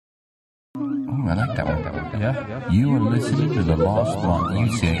I like that one. Yeah. You are listening to the Lost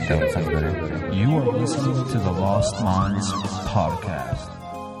Minds. You say it, that sounds better. You are listening to the Lost Minds podcast.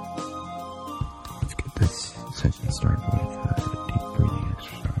 Let's get this session started with a deep breathing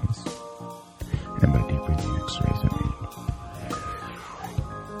exercise. And by deep breathing exercise, I mean,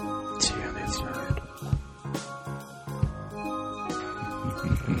 see how they start.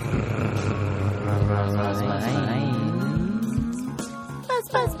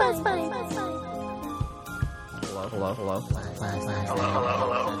 Hello.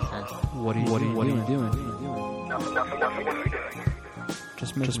 What are you doing?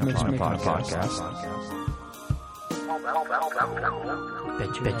 Just making a podcast.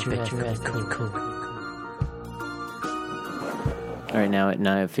 Bet you cool. All right,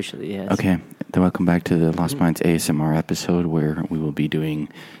 now officially, yes. Okay, then welcome back to the Lost Minds ASMR episode where we will be doing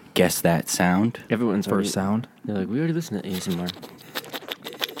Guess That Sound. Everyone's First sound. They're like, we already listened to ASMR.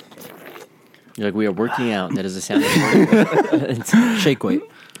 You're like, we are working out. That is a sound. Shake weight.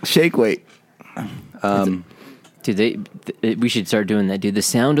 Shake weight. Dude, we should start doing that, dude. The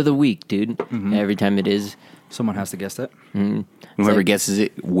sound of the week, dude. Mm-hmm. Every time it is. Someone has to guess that. Mm-hmm. Whoever like, guesses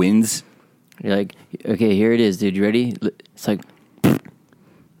it wins. You're like, okay, here it is, dude. You ready? It's like,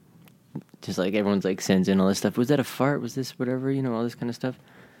 just like everyone's like sends in all this stuff. Was that a fart? Was this whatever? You know, all this kind of stuff.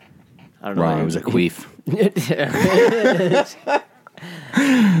 I don't know. Wrong, it was a queef.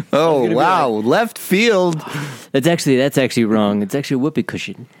 Oh, wow. Left field. That's actually wrong. It's actually a whoopee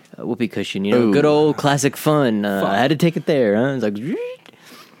cushion. Whoopee cushion, you know, Ooh. good old classic fun. I had to take it there, huh? It's like,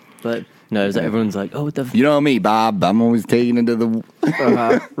 but no, it was like, everyone's like, oh, what the. You know me, Bob. I'm always taking it to the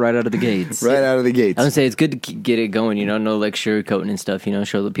Right out of the gates. right out of the gates. I would say it's good to get it going, you know, no like sugarcoating and stuff, you know,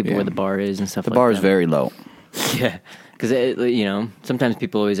 show the people where the bar is and stuff The like bar that. is very low. Yeah, because, you know, sometimes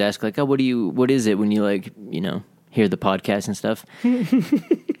people always ask, like, oh, what is it when you, like, you know, hear the podcast and stuff?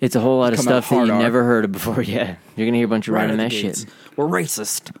 It's a whole lot of Come out stuff that you hard R. never heard of before, yeah. You're going to hear a bunch of Right random out ass of the gates. shit. We're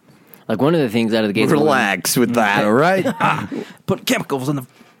racist. Like, one of the things out of the gates... Relax with that, all right? Put chemicals in the...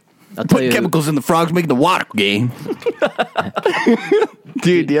 I'll tell Put you, chemicals in the frogs, making the water game.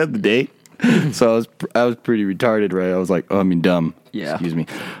 Dude, the other day, so I was pretty retarded, right? I was like, dumb. Yeah. Excuse me.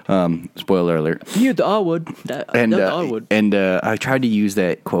 Spoiler alert. you the R word. And The R word. I tried to use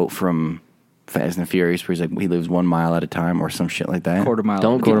that quote from Fast and the Furious, where he's like, "He lives 1 mile at a time," or some shit like that. Quarter mile.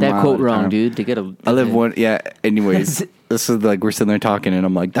 Don't quarter get that mile quote at a wrong, time. dude. They gotta... I live one. Yeah. Anyways, this is like we're sitting there talking, and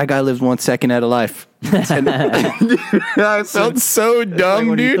I'm like, "That guy lives 1 second out of life." And I felt so Like dumb,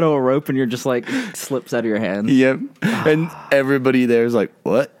 when you dude. throw a rope and you're just like, slips out of your hand. Yep. And everybody there is like,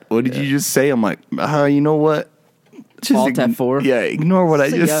 "What? What did you just say?" I'm like, "You know what? Just Alt F4. Yeah, ignore what I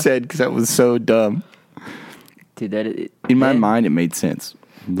See just ya. said because that was so dumb." Dude, that... In my mind, it made sense.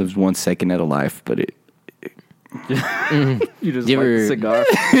 Lives 1 second out of life, but it. You just You like ever- a cigar.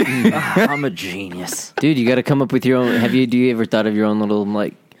 I'm a genius. Dude, you got to come up with your own. Do you ever thought of your own little,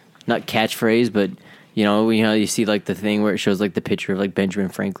 like, not catchphrase, but you know you see like the thing where it shows like the picture of like Benjamin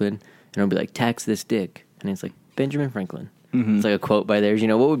Franklin, and it'll be like tax this dick, and it's like Benjamin Franklin. Mm-hmm. It's like a quote by theirs. You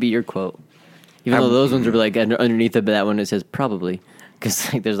know, what would be your quote? Even though those ones are like underneath it, but that one it says probably.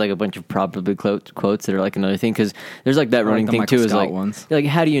 Because like, there's like a bunch of probably quotes that are like another thing. Because there's like that Or, like, running the thing Michael too. Is Scott like, ones. like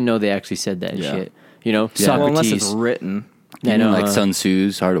how do you know they actually said that and Yeah. shit? You know, Yeah. Socrates. Well, unless it's written. I know, like Sun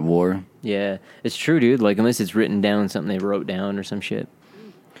Tzu's Art of War. Yeah, it's true, dude. Like unless it's written down, something they wrote down or some shit.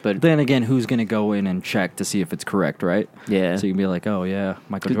 But Then again, who's going to go in and check to see if it's correct, right? Yeah. So you can be like, oh, yeah,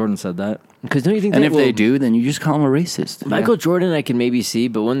 Michael Jordan said that. because don't you think? And that, if they do, then you just call him a racist. Michael Jordan, I can maybe see,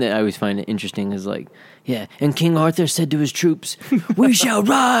 but one that I always find interesting is like, yeah, and King Arthur said to his troops, "We shall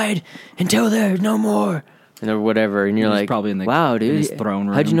ride until there's no more," and or whatever. And you're He's like, probably in the- wow, in dude, his throne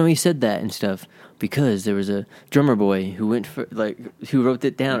how'd you room. know he said that and stuff? Because there was a drummer boy who went for who wrote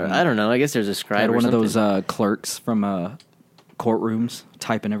it down. Or, I don't know. I guess there's a I scribe had or one of something. those clerks from courtrooms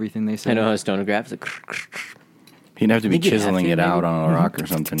typing everything they say. I know how stonographs. Like, He'd have to be think you'd have chiseling to, it out maybe. on a rock or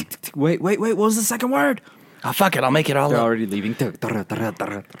something. Wait, what was the second word? Oh, fuck it. I'll make it all They're up. already leaving.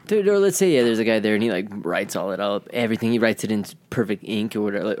 Dude, or let's say there's a guy there and he like writes all it up, everything. He writes it in perfect ink or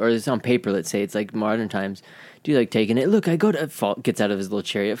whatever, or it's on paper. Let's say it's like modern times. Dude, like taking it. Look, I go to gets out of his little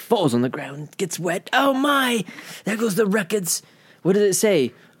chariot, falls on the ground, gets wet. Oh my! There goes the records. What did it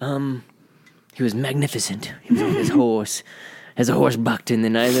say? He was magnificent. He was on his horse. As a horse bucked in the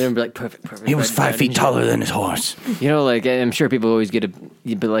night, and be like perfect. He was Right 5 down feet and taller than his horse. you know, like I'm sure people always get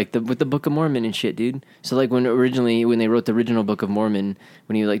but like with the Book of Mormon and shit, dude. So like when they wrote the original Book of Mormon,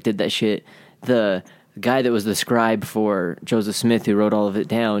 when he like did that shit, the guy that was the scribe for Joseph Smith, who wrote all of it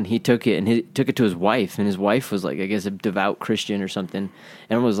down, he took it and he took it to his wife, and his wife was like, I guess, a devout Christian or something,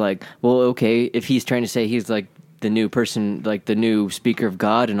 and was like, well, okay, if he's trying to say he's like new person, like the new speaker of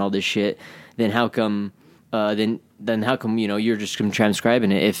God and all this shit, then how come then how come you're just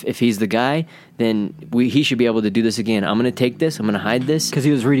transcribing it? If he's the guy, then he should be able to do this again. I'm gonna take this. I'm gonna hide this Because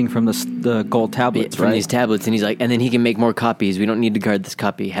he was reading from the gold tablets, from right? these tablets, and he's like, and then he can make more copies. We don't need to guard this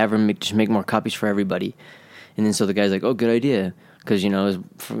copy. Have him just make more copies for everybody. And then so the guy's like, oh, good idea. Because,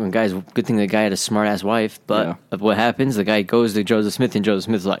 good thing the guy had a smart ass wife. But what happens? The guy goes to Joseph Smith, and Joseph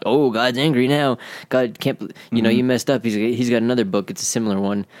Smith's like, oh, God's angry now. God can't, you messed up. He's got another book. It's a similar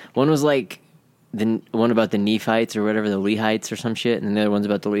one. One was like the one about the Nephites or whatever, the Lehites or some shit. And then the other one's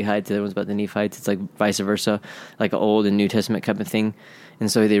about the Lehites. The other one's about the Nephites. It's like vice versa, like an Old and New Testament type of thing.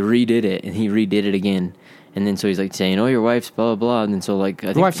 And so they redid it, and he redid it again. And then so he's like saying, oh, your wife's blah, blah, blah. And then so like,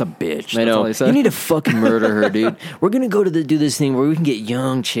 Your wife's a bitch. I That's all know. he said. You need to fucking murder her, dude. We're going to go to do this thing where we can get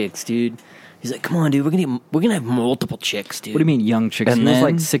young chicks, dude. He's like, come on, dude. We're gonna have multiple chicks, dude. What do you mean young chicks? And He was then-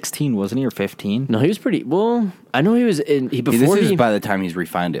 like 16, wasn't he, or 15? No, he was pretty, well, I know he was, before This is he, by the time he's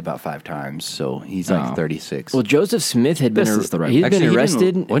refined it about 5 times, so he's like 36. well, Joseph Smith had been, This is the right- he'd Actually, been he arrested.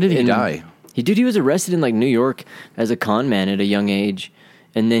 didn't- when did he die? He was arrested in like New York as a con man at a young age.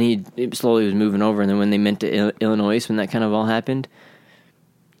 And then he slowly was moving over. And then when they went to Illinois, when that kind of all happened,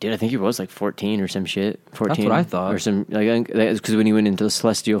 dude, I think he was like 14 or some shit. 14. That's what I thought. Or some, like, because when he went into the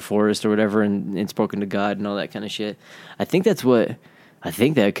celestial forest or whatever and spoken to God and all that kind of shit. I think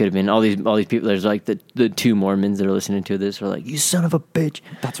that could have been all these people. There's like the 2 Mormons that are listening to this are like, you son of a bitch.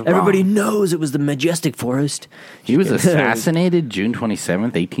 That's Everybody wrong. knows it was the majestic forest. He was assassinated June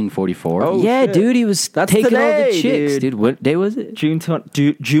 27th, 1844. Oh, yeah, shit. dude, he was That's taking all today, the chicks, dude. What day was it? June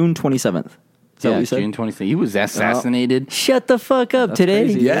 27th. Is that what yeah, you said? June 27th. He was assassinated. Shut the fuck up today.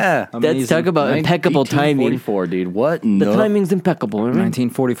 crazy, Yeah. That's Amazing. talk about impeccable timing. 1844, dude. What? The No. timing's impeccable. Right?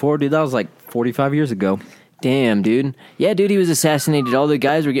 1944, dude. That was like 45 years ago. Damn, dude. Yeah, dude, he was assassinated. All the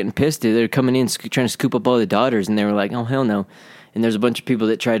guys were getting pissed. Dude. They were coming in trying to scoop up all the daughters, and they were like, oh, hell no. And there's a bunch of people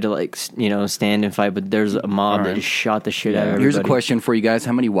that tried to, like, stand and fight, but there's a mob All that right. just shot the shit out of everybody. Here's a question for you guys.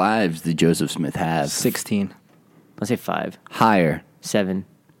 How many wives did Joseph Smith have? 16. I'll say 5, Higher. 7.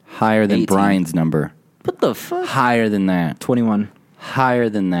 Higher than 18. Brian's number. What the fuck? Higher than that. 21. Higher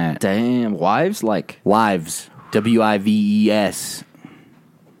than that. Damn. Wives? Like, Wives. Wives.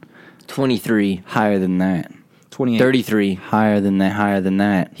 23. Higher than that. 28. 33. Higher than that. Higher than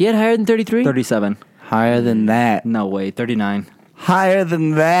that. He had higher than 33? 37. Higher than that. No way. 39. Higher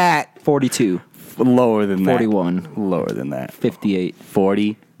than that. 42. Lower than that. 41. Lower than that. 58.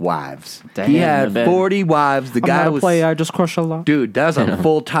 40 wives. Damn, He I had bet. 40 wives. The I'm guy not a was player. I just crush a lot. dude. That was a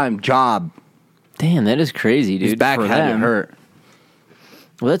full-time job. Damn, that is crazy, dude. His back for had to them. hurt.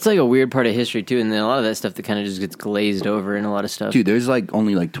 Well, that's like a weird part of history, too. And then a lot of that stuff that kind of just gets glazed over in a lot of stuff. Dude, there's like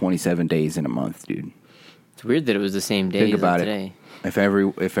only like 27 days in a month, dude. It's weird that it was the same day Think as about like it. today.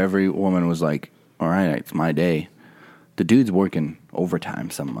 If every woman was like, "All right, it's my day," the dude's working overtime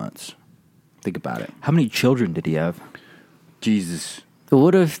some months. Think about it. How many children did he have? Jesus. But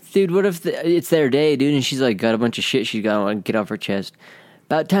what if it's their day, dude, and she's like got a bunch of shit she's got to get off her chest.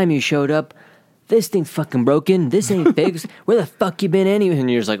 About time you showed up, this thing's fucking broken. This ain't fixed. Where the fuck you been anyway? And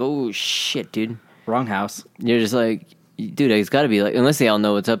you're just like, oh shit, dude. Wrong house. You're just like, dude, it's got to be like, unless they all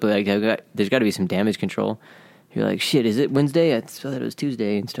know what's up. Like, there's got to be some damage control. You're like, shit, is it Wednesday? I thought it was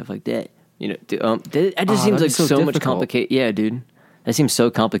Tuesday and stuff like that. It just seems that'd be like so so much difficult. complicated. Yeah, dude. That seems so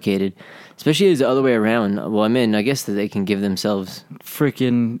complicated, especially as the other way around. Well, I guess that they can give themselves.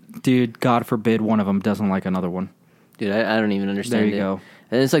 Freaking, dude, God forbid one of them doesn't like another one. Dude, I don't even understand. There you it. go.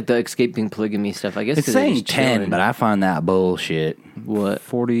 And it's like the escaping polygamy stuff. I guess It's 'cause they're saying just 10, chilling. but I find that bullshit. What?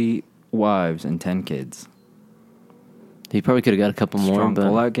 40 wives and 10 kids. He probably could have got a couple more, Strong but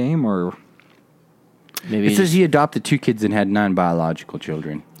pullout game, or maybe It says he adopted 2 kids and had 9 biological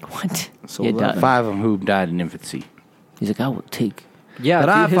children. what? So Yeah, 11. 5 of them who died in infancy. he's like, I will take. yeah, But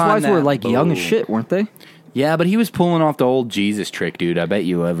I dude, his find wives were that like young as bull. shit, weren't they? Yeah, but he was pulling off the old Jesus trick, dude. I bet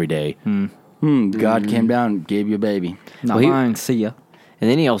you every day. God came down and gave you a baby. Not Well, he- mine. See ya. And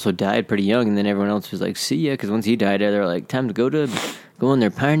then he also died pretty young, and then everyone else was like, "See ya," because once he died, they're like, "Time to go on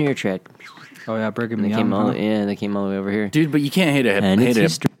their pioneer track." Oh yeah, Brigham And they Young. came all, huh? yeah, they came all the way over here. Dude, but you can't hit And it's hit a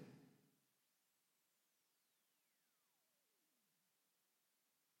history.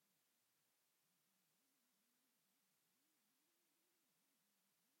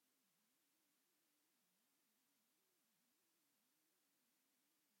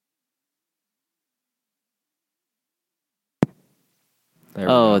 There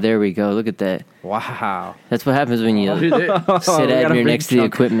we Oh, go. there we go. Look at that. Wow. That's what happens when you Oh, sit we out got a here big next to the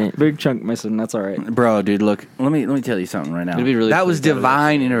chunk. equipment. Big chunk missing. That's all right. Bro, dude, look. Let me tell you something right now. It'll be really that was quick, that was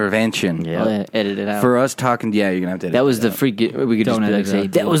divine intervention. I'll edit it out. For us talking, yeah, you're gonna have to. Edit That was it the out. freak. We could just Don't be like, edit it say,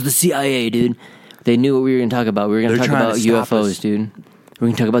 out, that dude. was the CIA, dude. They knew what we were going to talk about. We were going to They're talk trying about to stop UFOs, us. dude. We're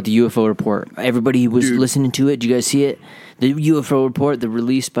going to talk about the UFO report. Everybody was listening to it. Did you guys see it? The UFO report that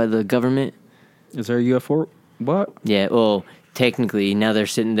released by the government. Is there a UFO? What? Yeah, well, technically, now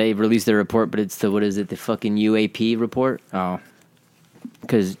they released their report, but it's the fucking UAP report? Oh.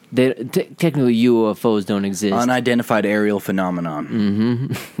 Because technically UFOs don't exist. Unidentified aerial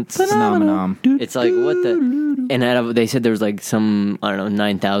phenomenon. Phenomenon. It's like, what the... And they said there was like some, I don't know,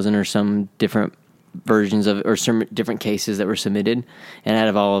 9,000 or some different versions of, or some different cases that were submitted. And out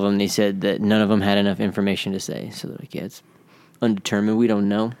of all of them, they said that none of them had enough information to say. So they're like, yeah, it's undetermined. We don't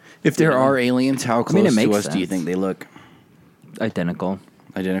know. If there are aliens, how close it to makes us do you sense. think they look? Identical.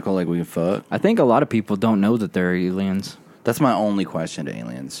 Identical, like we can fuck? I think a lot of people don't know that they're aliens. That's my only question to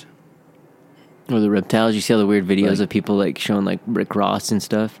aliens. Or the reptiles. You see all the weird videos Like- of people like showing like Rick Ross and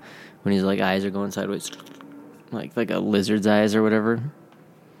stuff when his like eyes are going sideways, like a lizard's eyes or whatever.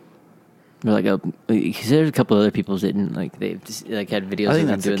 Or like there's a couple other people that didn't like they've just, like had videos. I think of them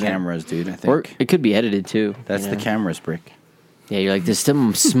that's the doing that. cameras, dude. I think Or it could be edited too. that's you the know? cameras, Brick. Yeah, you're like there's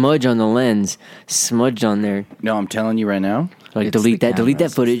some smudge on the lens, smudged on there. No, I'm telling you right now. Like It's delete the that cameras. The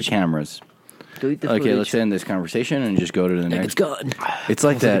footage. cameras. Delete the Okay, footage. let's end this conversation and just go to the Like, next. it's gone. It's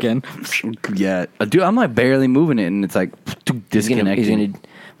like that Again. Yeah, dude. I'm like barely moving it, and it's like disconnected. He's gonna.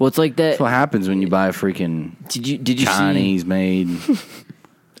 Well, it's like that. That's what happens when you buy a freaking Did you Chinese made.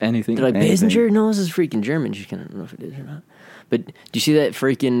 Anything. see? They're like anything. Basinger? No, this is freaking German. I don't know if it is or not. But do you see that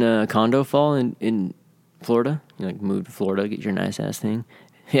freaking condo fall in Florida? You like move to Florida, get your nice ass thing.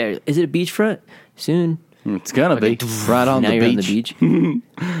 Yeah, is it a beachfront? Soon. It's gonna be right on now the you're beach. on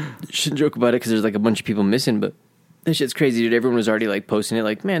the beach. Shouldn't joke about it because there's like a bunch of people missing, but that shit's crazy, dude. Everyone was already like posting it,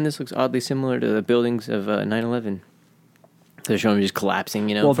 like, man, this looks oddly similar to the buildings of 9/11. They're showing them just collapsing,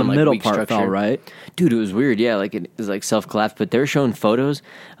 you know. Well, the from, like, middle weak part structure. fell, right? Dude, it was weird. Yeah, like it was like self-collapsed, but they're showing photos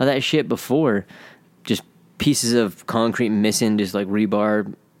of that shit before. Just pieces of concrete missing, just like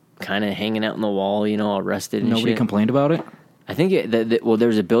rebar kind of hanging out in the wall, you know, all rusted and Nobody shit. complained about it? I think well, there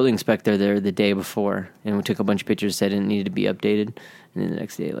was a building inspector there the day before, and we took a bunch of pictures, said it needed to be updated, and then the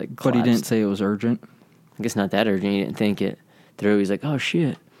next day, like, But he didn't collapsed. say it was urgent. I guess not that urgent. He didn't think it. They're always like, oh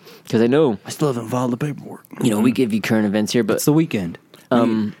shit, because I know, I still haven't filed the paperwork. you know, we give you current events here, but It's the weekend. This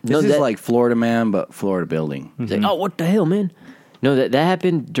no, is that- like Florida Man, but Florida building. He's like, oh, what the hell, man? No, that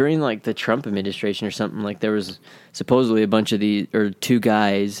happened during like the Trump administration or something. Like there was supposedly a bunch of two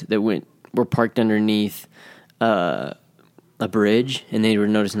guys that were parked underneath a bridge, and they were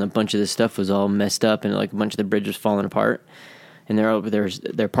noticing a bunch of this stuff was all messed up, and like a bunch of the bridge was falling apart. And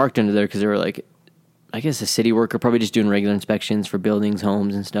they're parked under there because they were like, I guess a city worker, probably just doing regular inspections for buildings,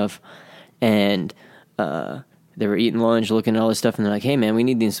 homes, and stuff. And they were eating lunch, looking at all this stuff, and they're like, hey, man, we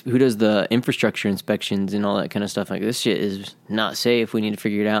need these. Who does the infrastructure inspections and all that kind of stuff? Like, this shit is not safe. We need to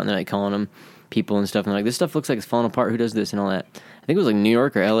figure it out. And they're like calling them people and stuff. And they're like, this stuff looks like it's falling apart. Who does this and all that? I think it was like New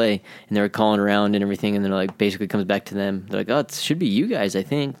York or LA. And they were calling around and everything. And then like basically comes back to them. They're like, oh, it should be you guys, I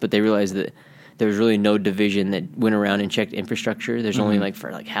think. But they realized that there was really no division that went around and checked infrastructure. There's only like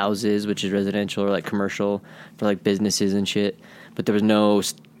for like houses, which is residential, or like commercial for like businesses and shit. But there was no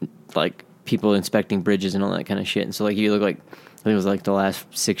like people inspecting bridges and all that kind of shit. And so like you look like, I think it was like the last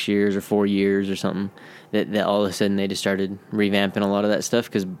 6 years or 4 years or something that all of a sudden they just started revamping a lot of that stuff.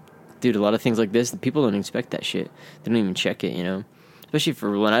 Because, dude, a lot of things like this, people don't inspect that shit. They don't even check it, you know. Especially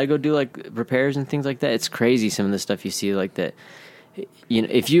for when I go do like repairs and things like that. It's crazy some of the stuff you see like that. You know,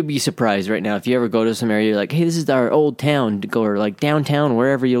 if you'd be surprised right now, if you ever go to some area, you're like, hey, this is our old town, or like downtown,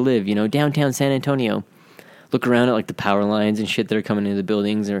 wherever you live, you know, downtown San Antonio. Look around at like the power lines and shit that are coming into the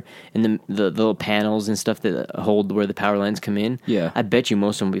buildings, or in the little panels and stuff that hold where the power lines come in. Yeah. I bet you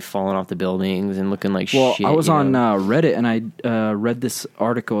most of them will be falling off the buildings and looking like Well, shit. I was you on know? Reddit, and I read this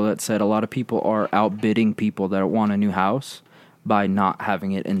article that said a lot of people are outbidding people that want a new house by not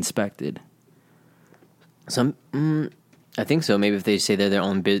having it inspected. I think so. Maybe if they say they're their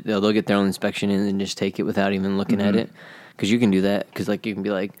own bid, they'll get their own inspection and then just take it without even looking at it. Because you can do that. Because like you can be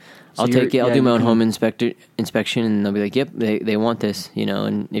like, I'll So you're- take it. I'll yeah, do my you own can- home inspection, and they'll be like, yep, they want this, you know.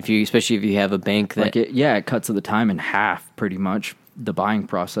 And especially if you have a bank that It cuts the time in half, pretty much, the buying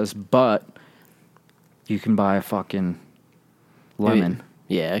process. But you can buy a fucking lemon.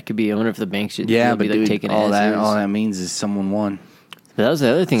 Yeah, it could be. I wonder if the bank should. Yeah, they'll but be like dude, taking all it as that is. means is someone won. But that was the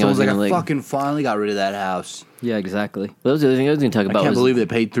other thing Someone's I like, was I gonna, fucking finally got rid of that house. Yeah, exactly. That was the other thing I was going to talk I about. can't was, believe they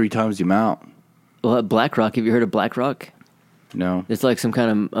paid 3 times the amount. Well, BlackRock. Have you heard of BlackRock? No. It's like some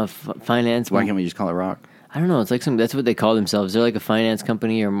kind of finance. Why can't we just call it rock? I don't know. It's like that's what they call themselves. They're like a finance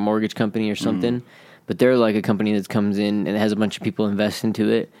company or mortgage company or something. But they're like a company that comes in and has a bunch of people invest into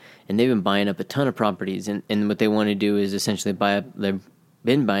it. And they've been buying up a ton of properties. And what they want to do is essentially buy up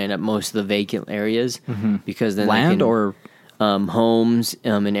been buying up most of the vacant areas because then Land they can, or homes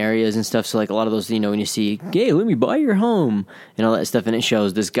in areas and stuff. So like a lot of those, when you see, hey, let me buy your home and all that stuff, and it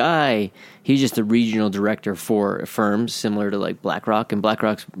shows this guy, he's just a regional director for firms similar to like BlackRock, and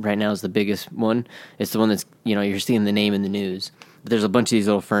BlackRock's right now is the biggest one. It's the one that's, you're seeing the name in the news. But there's a bunch of these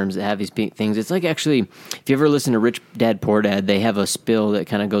little firms that have these things. It's like, actually, if you ever listen to Rich Dad Poor Dad, they have a spill that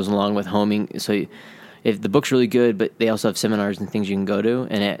kind of goes along with homing. So if the book's really good, but they also have seminars and things you can go to.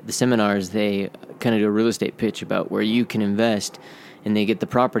 And at the seminars, they kind of do a real estate pitch about where you can invest, and they get the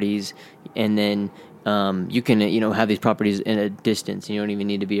properties, and then you can have these properties in a distance, and you don't even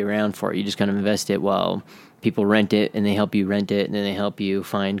need to be around for it. You just kind of invest it while people rent it, and they help you rent it, and then they help you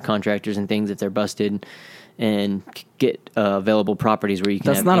find contractors and things if they're busted, and get available properties where you can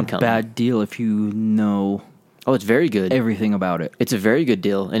that's have not income. a bad deal if you know Oh, it's very good. everything about it. It's a very good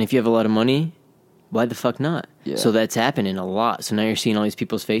deal. And if you have a lot of money, why the fuck not? Yeah. So that's happening a lot. So now you're seeing all these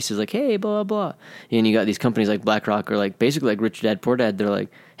people's faces like, hey, blah, blah, blah. And you got these companies like BlackRock or like basically like Rich Dad Poor Dad. They're like,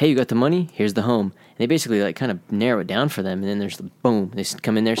 hey, you got the money? Here's the home. And they basically like kind of narrow it down for them. And then there's the boom. They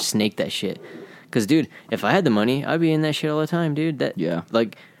come in there, snake that shit. Because, dude, if I had the money, I'd be in that shit all the time, dude. Yeah.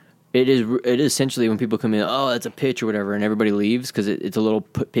 Like, it is essentially when people come in, oh, that's a pitch or whatever, and everybody leaves because it's a little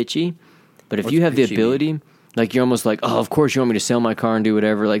pitchy. But if What's you have the pitchy ability, like you're almost like, oh, of course you want me to sell my car and do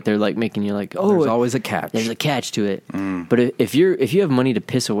whatever. Like they're like making you like, oh, There's always a catch. there's a catch to it. But if you have money to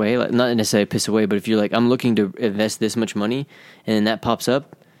piss away, like not necessarily piss away, but if you're like, I'm looking to invest this much money, and then that pops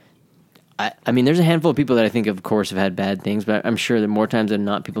up, I mean, there's a handful of people that I think, of course, have had bad things, but I'm sure that more times than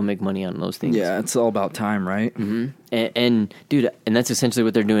not, people make money on those things. Yeah, it's all about time, right? Mm-hmm. And dude, and that's essentially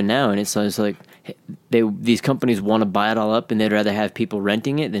what they're doing now. And it's like these companies want to buy it all up, and they'd rather have people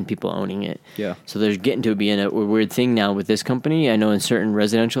renting it than people owning it. Yeah. So there's getting to be a weird thing now with this company. I know in certain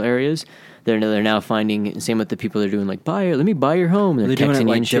residential areas, they're now finding, same with the people they're doing, like, let me buy your home. Are They're they doing texting it you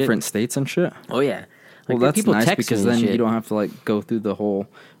like and shit. different states and shit? Oh yeah. Well, Like, that's people nice text because me and then shit. you don't have to like go through the whole,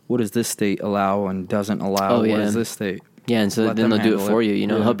 what does this state allow and doesn't allow? Oh, yeah. What does this state? Yeah, and so Let then them they'll do it handle for it. you.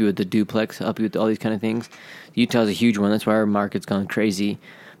 Yeah. Help you with the duplex, help you with all these kind of things. Utah's a huge one. That's why our market's gone crazy.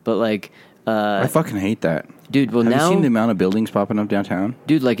 But like, I fucking hate that. dude, well Have now, you seen the amount of buildings popping up downtown?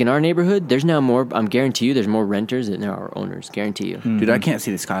 dude, like in our neighborhood, there's now more. I'm guarantee you, there's more renters than there are owners. Guarantee you. Dude, I can't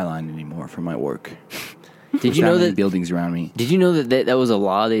see the skyline anymore from my work. Did you That know many that? buildings around me? Did you know that was a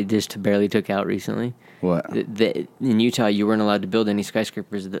law they just barely took out recently? What? That in Utah, you weren't allowed to build any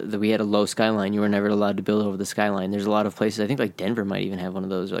skyscrapers. That we had a low skyline. You were never allowed to build over the skyline. There's a lot of places. I think like Denver might even have one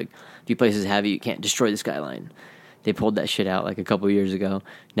of those. Like a few places have it. You can't destroy the skyline. They pulled that shit out like a couple years ago.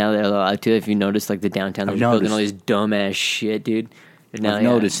 Now they're allowed to. If you notice, like the downtown, they're I've building noticed. all these dumbass shit, dude. Now, I've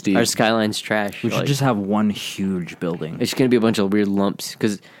noticed, Steve. Our skyline's trash. We should Like, just have one huge building. it's going to be a bunch of weird lumps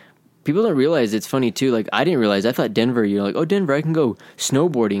because people don't realize. It's funny too. Like I didn't realize. I thought Denver. You're like, oh, Denver, I can go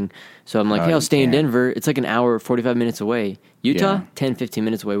snowboarding. So I'm like, Oh, hey, I'll you stay in can't. Denver. It's like an hour, 45 minutes away. Utah, Yeah. 10, 15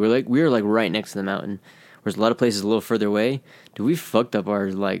 minutes away. We're like right next to the mountain. Whereas a lot of places a little further away. Dude, we fucked up our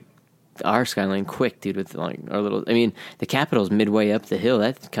skyline quick, dude. With like our little. I mean, the Capitol's midway up the hill.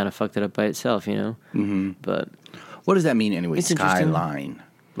 That kind of fucked it up by itself, Mm-hmm. But What does that mean anyway? It's interesting. Skyline.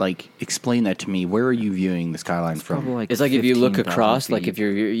 Like, explain that to me. Where are you viewing the skyline from? Probably it's like if you look 15,000 across, like feet. if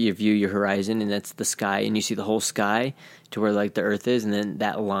you view your horizon and that's the sky, and you see the whole sky to where like the Earth is, and then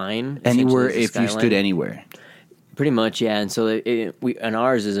that line Anywhere, essentially is if the you skyline. stood anywhere. Pretty much, yeah. And so and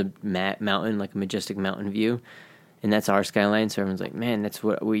ours is a mountain, like a majestic mountain view, and that's our skyline. So everyone's like, man, that's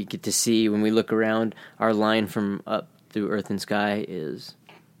what we get to see when we look around. Our line from up through Earth and sky is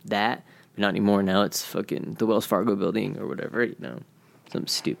that, but not anymore. Now it's fucking the Wells Fargo building or whatever, something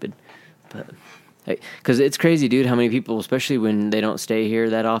stupid. But because it's crazy, dude, how many people, especially when they don't stay here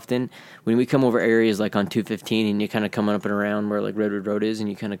that often, when we come over areas like on 215 and you kind of coming up and around where like Redwood Road is, and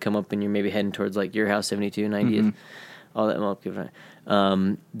you kind of come up and you're maybe heading towards like your house, 72, 90th, all that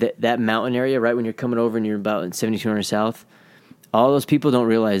that mountain area, right when you're coming over and you're about in 7200 South, all those people don't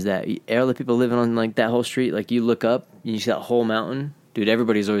realize that. All the people living on like that whole street, like you look up and you see that whole mountain. Dude,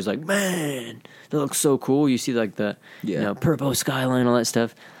 everybody's always like, man, that looks so cool. You see like the purple skyline, all that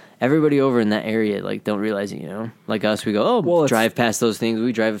stuff. Everybody over in that area, like, don't realize it, Like us, we go, drive past those things.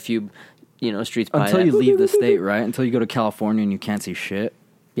 We drive a few, streets by until that. you leave the state, right? Until you go to California and you can't see shit.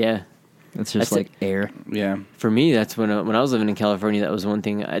 Yeah. It's just That's like air. Yeah. For me, that's when I was living in California, that was one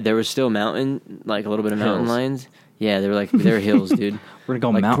thing. There was still mountain, like a little bit of mountain Hills. lines. Yeah, they're hills, dude. We're gonna go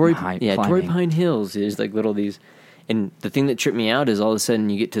like mountain climbing. Yeah, Torrey Pine Hills is like little these. And the thing that tripped me out is all of a sudden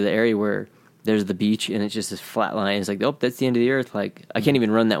you get to the area where there's the beach and it's just this flat line. It's like, oh, that's the end of the earth. Like, I can't even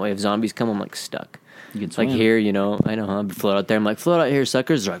run that way. If zombies come, I'm like stuck. You can Like swim. here, you know, I know, huh? Float out there. I'm like, float out here,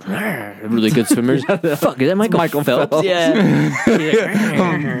 suckers. They're like, really good swimmers. Fuck, is that Michael Phelps? Yeah.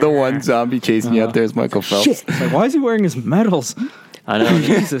 The one zombie chasing you out there is Michael Phelps. Shit. It's like, why is he wearing his medals? I know.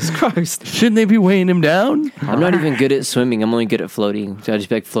 Jesus Christ. Shouldn't they be weighing him down? I'm not even good at swimming. I'm only good at floating. So I just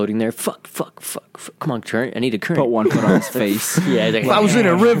be like floating there. Fuck. Come on, current. I need a current. Put one foot on his face. Yeah. Like, If I was in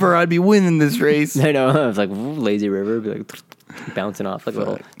a river, I'd be winning this race. I know. I was like, lazy river. Be like bouncing off like a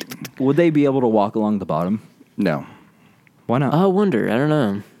little. Would they be able to walk along the bottom? No. Why not? I wonder. I don't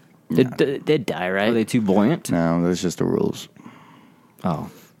know. They'd die, right? Are they too buoyant? No, that's just the rules. Oh.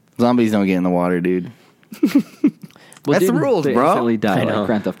 Zombies don't get in the water, dude. Well, That's dude, the rules, They bro. instantly die I know. like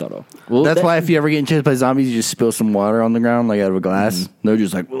Grand Theft Auto. Well, That's that- why if you ever get chased by zombies, you just spill some water on the ground, like out of a glass. They're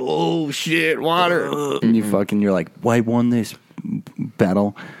just like, oh shit, water. And you're like, why won this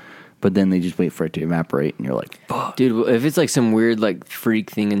battle? But then they just wait for it to evaporate, and you're like, fuck. Dude, well, if it's like some weird like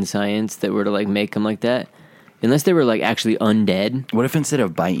freak thing in science that were to like make them like that, unless they were like actually undead. What if instead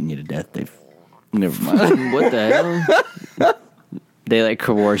of biting you to death, they've. Never mind. What the hell? They like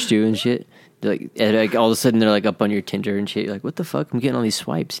coerced you and shit. And, like all of a sudden they're like up on your Tinder and shit. You're like, what the fuck? I'm getting all these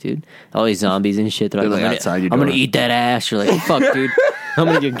swipes, dude. All these zombies and shit. They're They're, like, like, I'm outside your gonna door. eat that ass. You're like, fuck, dude. I'm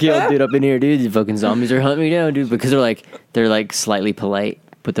gonna get killed, dude, up in here, dude. The fucking zombies are hunting me down, dude. Because they're like slightly polite,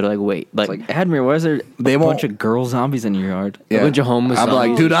 but they're like, wait, It's like, Admir, why is there They a won't- bunch of girl zombies in your yard? a bunch of homeless I'm like,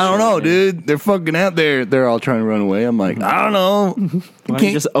 zombies dude, and I don't shit, know, man. dude. They're fucking out there. They're all trying to run away. I'm like, I don't know. Why don't Can't-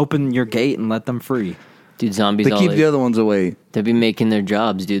 you just open your gate and let them free? Dude, zombies They all keep like, the other ones away. they'll be making their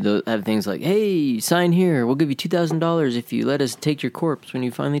jobs, dude. They'll have things like, hey, sign here. We'll give you $2,000 if you let us take your corpse when you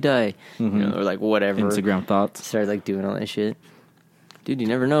finally die. You know, or like whatever. Instagram thoughts. Start like doing all that shit. Dude, you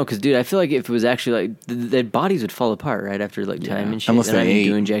never know. Because, dude, I feel like if it was actually like, the bodies would fall apart right after like time and shit. Unless They're not they even ate.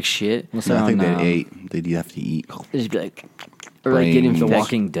 doing jack shit. Unless No, I they're think on, they ate. They'd have to eat. They'd just be like, or like get Brains. The infected.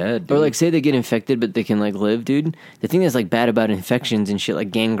 Walking Dead. Or dude. like say they get infected, but they can like live, dude. The thing that's like bad about infections and shit, like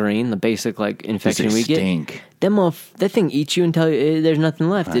gangrene, the basic like infection they we get. stink. That thing eats you until there's nothing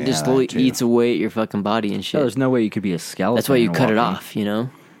left. Oh, It just yeah, slowly that too. eats away at your fucking body and shit. there's no way you could be a skeleton. That's why you or cut it walking. off, you know?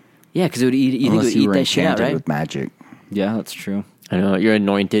 Yeah, because it would eat. You think it Unless would you eat were that shit out, enchanted right? with magic. Yeah, that's true. I know you're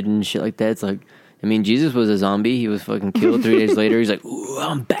anointed and shit like that. It's like, I mean, Jesus was a zombie. He was fucking killed 3 days later. He's like, "Ooh,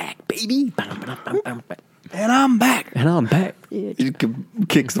 I'm back, baby, And I'm back. and I'm back." He just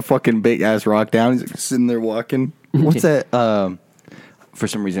kicks the fucking big ass rock down. He's like sitting there walking. What's that? For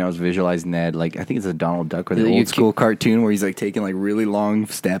some reason, I was visualizing that. Like, I think it's a Donald Duck or the You old school cartoon where he's like taking like really long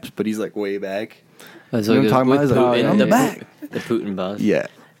steps, but he's like way back. That's You know what I'm talking about? with He's like, Putin, I'm the back. The Putin boss. Yeah.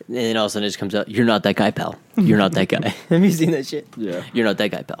 And then all of a sudden it just comes out, "You're not that guy, pal. You're not that guy." Have you seen that shit? Yeah. You're not that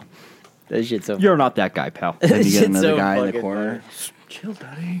guy, pal. That shit's so. You're not that guy, pal. Then you get Shit's another so guy in the fucking corner. Chill,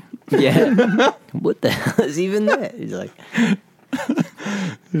 daddy. Yeah. What the hell is even that? He's like,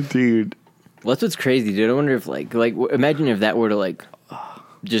 Dude. well, that's what's crazy, dude. I wonder if imagine if that were to like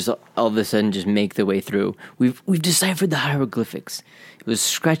just all of a sudden just make the way through. We've deciphered the hieroglyphics. It was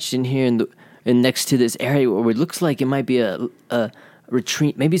scratched in here and next to this area where it looks like it might be a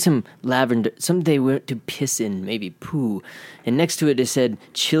retreat, maybe some lavender. Some they went to piss in, maybe poo, and next to it said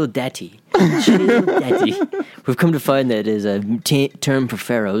 "chill daddy." Chill daddy. We've come to find that is a term for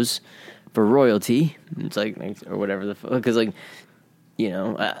pharaohs, for royalty. It's like or whatever the fuck, because like. You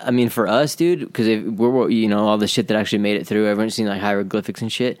know, I mean, for us, dude, because we're, you know, all the shit that actually made it through, everyone's seen like hieroglyphics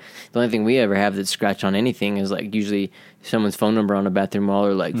and shit. The only thing we ever have that's scratched on anything is like usually someone's phone number on a bathroom wall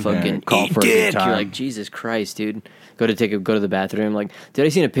or like fucking call eat for a good dick. You're time. like, Jesus Christ, dude. Go to the bathroom. Like, dude, I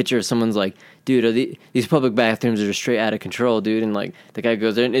seen a picture of someone's like, dude, these public bathrooms are straight out of control, dude. And like the guy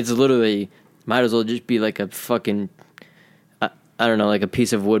goes there and it's literally might as well just be like a fucking, I don't know, like a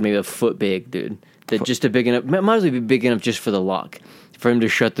piece of wood, maybe a foot big, dude. That just a big enough, might as well be big enough just for the lock. For him to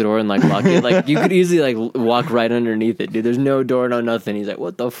shut the door and like lock it, like you could easily like walk right underneath it, dude. There's no door, no nothing. He's like,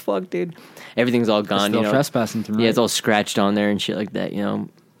 "What the fuck, dude?" Everything's all gone. Still you know, trespassing tonight. yeah, it's all scratched on there and shit like that. You know,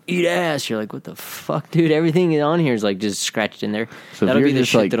 eat ass. You're like, "What the fuck, dude?" Everything on here is like just scratched in there. So That'll if be you're the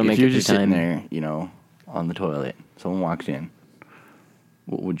just shit like, that'll if make you're it just through sitting time. there, you know, on the toilet, someone walks in,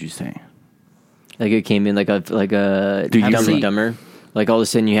 what would you say? Like it came in like a Dude, you Dumb and see- Dumber. Like all of a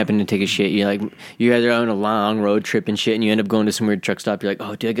sudden you happen to take a shit. You guys are on a long road trip and shit, and you end up going to some weird truck stop. You're like,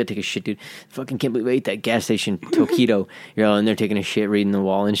 "Oh, dude, I gotta take a shit, dude. Fucking can't believe I ate that gas station taquito." You're all in there taking a shit, reading the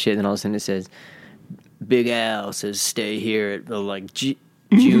wall and shit, and all of a sudden it says, "Big Al says stay here at like June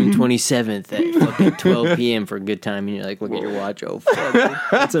 27th at fucking 12 p.m. for a good time." And you're like, look at your watch. Oh fuck, dude.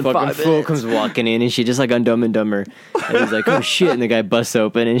 That's in Fucking 5 fool minutes. comes walking in and shit, just like on Dumb and Dumber. And he's like, "Oh shit!" And the guy busts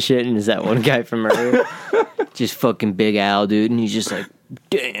open and shit, and it's that one guy from earlier, just fucking Big Al, dude. And he's just like,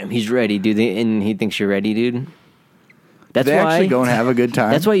 "Damn, he's ready, dude." And he thinks you're ready, dude. That's they why actually go and have a good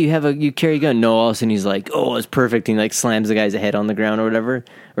time. That's why you carry a gun. No, all of a sudden he's like, oh, it's perfect. And he like slams the guy's head on the ground or whatever,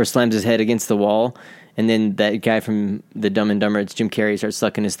 or slams his head against the wall. And then that guy from the Dumb and Dumber, it's Jim Carrey, starts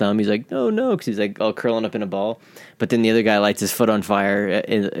sucking his thumb. He's like, no, because he's like all curling up in a ball. But then the other guy lights his foot on fire,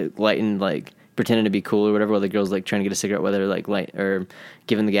 lighting like pretending to be cool or whatever, while the girl's like trying to get a cigarette, whether like light or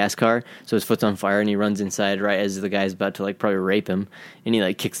giving the gas car. So his foot's on fire and he runs inside right as the guy's about to like probably rape him. And he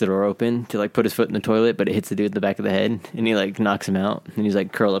like kicks the door open to like put his foot in the toilet, but it hits the dude in the back of the head and he like knocks him out. And he's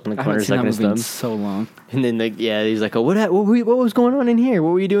like curled up in the I corner haven't seen sucking that his movie in thumb. so long. And then like he's like, oh, what was going on in here?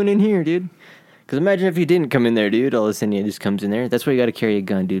 What were you doing in here, dude? Because imagine if you didn't come in there, dude. All of a sudden he just comes in there. That's why you got to carry a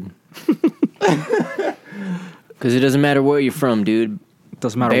gun, dude. Because it doesn't matter where you're from, dude.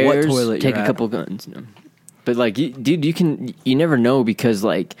 Doesn't matter Bears, what toilet take you're a at. couple guns. You know? But like, dude, you never know because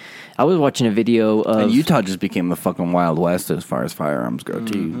like I was watching a video of and Utah just became the fucking Wild West as far as firearms go,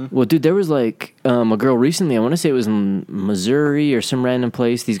 too. Well, dude, there was like a girl recently. I want to say it was in Missouri or some random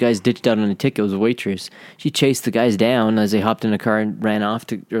place. These guys ditched out on a ticket. It was a waitress. She chased the guys down as they hopped in a car and ran off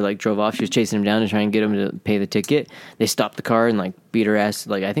or like drove off. She was chasing them down to try and get them to pay the ticket. They stopped the car and like beat her ass.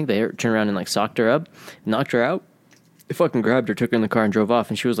 Like I think they turned around and like socked her up, knocked her out. They fucking grabbed her, took her in the car, and drove off.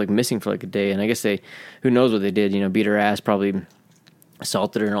 And she was like missing for like a day. And I guess who knows what they did? You know, beat her ass, probably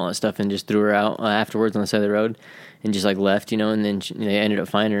assaulted her and all that stuff, and just threw her out afterwards on the side of the road, and just like left. You know, and then they ended up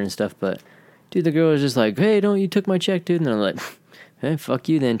finding her and stuff. But dude, the girl was just like, "Hey, you took my check, dude." And I'm like, "Hey, fuck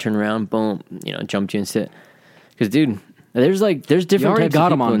you." Then turn around, boom, jumped you and sit. Because dude, there's different. You already types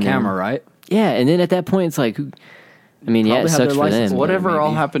got of them people on in there. camera, right? Yeah, and then at that point, it's like, it Probably have sucks their for license. them. Whatever maybe.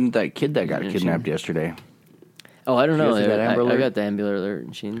 all happened to that kid that got Yeah, kidnapped yesterday? Oh, I don't know. Did you see that Amber I Alert? got the Amber Alert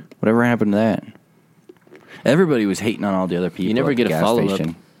machine. Whatever happened to that? Everybody was hating on all the other people. You never at get the a gas follow-up.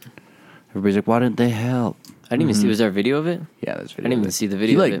 station. Everybody's like, why didn't they help? I didn't even see. Was there a video of it? Yeah, that's video. I didn't of even it. see the He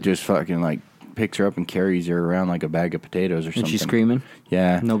video of like it. just fucking like picks her up and carries her around like a bag of potatoes or And something. she's screaming.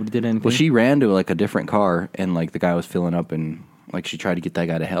 Yeah. Nobody did anything. Well, she ran to like a different car and like the guy was filling up and like she tried to get that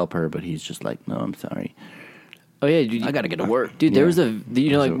guy to help her, but he's just like, no, I'm sorry. Oh yeah, dude, I gotta get to work. dude. There was a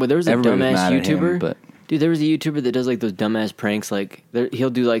there was a Everybody was dumbass mad at him, YouTuber. but Dude, there was a YouTuber that does like those dumbass pranks. Like he'll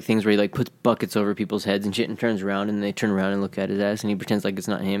do like things where he like puts buckets over people's heads and shit, and turns around and they turn around and look at his ass, and he pretends like it's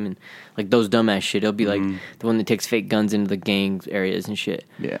not him, and like those dumbass shit. He'll be like the one that takes fake guns into the gang areas and shit.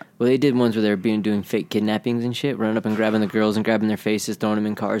 Yeah. Well, they did ones where they were doing fake kidnappings and shit, running up and grabbing the girls and grabbing their faces, throwing them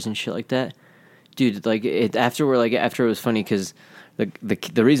in cars and shit like that. Dude, like after it was funny because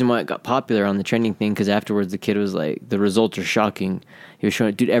the reason why it got popular on the trending thing because afterwards the kid was like, the results are shocking. He was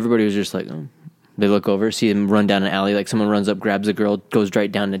showing, dude, everybody was just like, oh. They look over, see him run down an alley, like someone runs up, grabs a girl, goes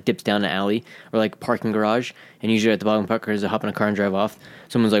right down and dips down an alley or like parking garage, and usually at the bottom of the park garage they hop in a car and drive off.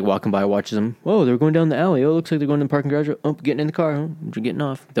 Someone's like walking by, watches them. Whoa, they're going down the alley. Oh, looks like they're going to the parking garage. Oh, getting in the car. Oh, they're getting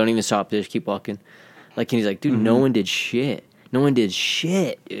off. Don't even stop. They just keep walking. Like, and he's like, dude, no one did shit. No one did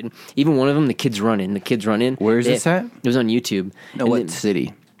shit, dude. Even one of them, the kid's running. Where is this at? It was on YouTube. No, And what then-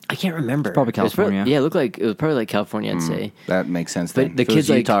 city? I can't remember. probably It was California. yeah, it was probably like California, I'd say. That makes sense. But Then. the If it was kid's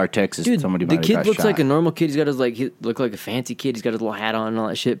like Utah or Texas. Dude, somebody the might have kid got looks shot. like a normal kid. He looked like a fancy kid. He's got his little hat on and all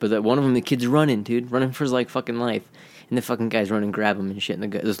that shit. But that one of them, the kid's running, dude, running for his like fucking life, and the fucking guy's running, grab him and shit.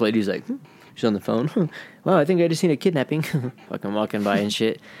 And this lady's like, she's on the phone. Wow, I think I just seen a kidnapping. Fucking walking by and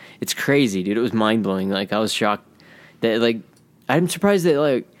shit. It's crazy, dude. It was mind blowing. Like I was shocked that like I'm surprised that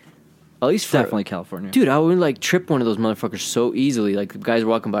like. At least for, Definitely California. dude, I would like trip one of those motherfuckers so easily. Like the guys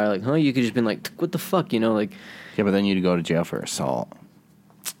walking by, are like, huh? You could just been like, what the fuck, you know? Like, Yeah, but then you'd go to jail for assault.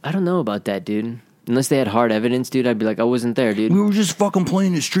 I don't know about that, dude. Unless they had hard evidence, dude, I'd be like, I wasn't there, dude. We were just fucking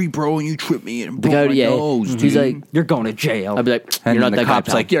playing the street, bro, and you tripped me and The broke guy, my yeah, nose, he's dude. like, You're going to jail. I'd be like, and you're not the that guy, cop's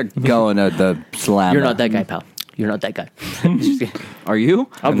pal. like, you're going to the slam. You're not that guy, pal. You're not that guy. Are you?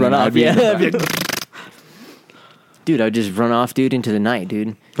 I'll And run then off. I'd be- Yeah, I'd be like, dude, I'd just run off, dude, into the night, dude.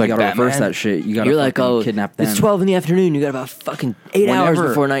 You Like gotta Batman? reverse that shit. You gotta You're like, fucking oh, kidnap them. it's 12 in the afternoon. You got about fucking 8 hours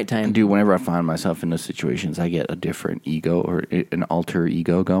before nighttime. Dude, whenever I find myself in those situations, I get a different ego or an alter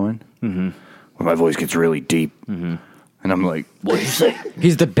ego going. Mm-hmm. When my voice gets really deep. Mm-hmm. And I'm like, what you say?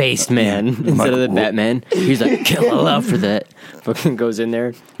 He's the based man instead of the what? Batman. He's like, kill Allah for that. Fucking goes in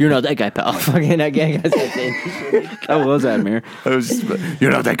there. You're not that guy, pal. Fucking that guy goes in. That was Admir.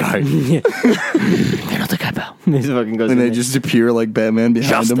 You're not that guy. You're not that guy, pal. He fucking goes in And they there. just appear like Batman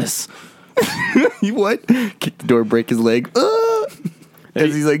behind Justice. him. You what? Kick the door, break his leg.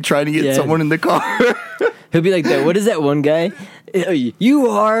 As he's like trying to get Yeah. someone in the car. He'll be like that. What is that one guy? You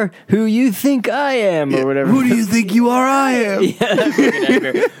are who you think I am, or whatever. Who do you think you are? I am.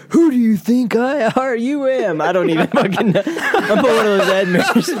 Who do you think I are? You am. I don't even fucking know. I'm putting one of those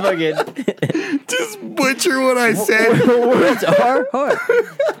admins. Fucking Just butcher what I said. words are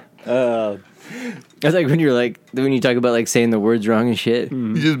hard. That's like when you talk about like saying the words wrong and shit.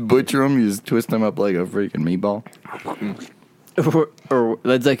 You just butcher them. You just twist them up like a freaking meatball. Or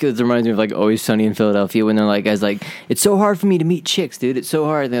that's like, it reminds me of like Always Sunny in Philadelphia when they're like, guys, like, it's so hard for me to meet chicks, dude. It's so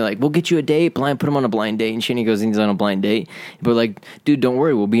hard. And they're like, we'll get you a date, put him on a blind date. And Shinny goes and he's on a blind date. But like, dude, don't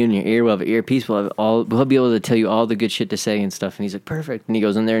worry, we'll be in your ear. We'll have an earpiece. We'll be able to tell you all the good shit to say and stuff. And he's like, perfect. And he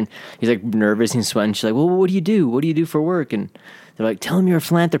goes in there and he's like nervous and sweating. She's like, well, what do you do? What do you do for work? And they're like, tell him you're a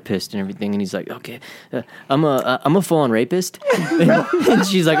philanthropist and everything. And he's like, okay, I'm a full-on rapist. And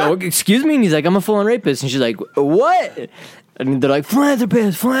she's like, oh, excuse me? And he's like, I'm a full-on rapist. And she's like, what? And they're like,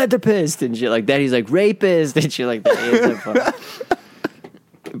 philanthropist, and shit like that. He's like, rapist, and shit like that. It's so fun.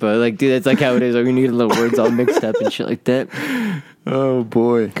 But, like, dude, that's like how it is. Like, we need little words all mixed up and shit like that. Oh,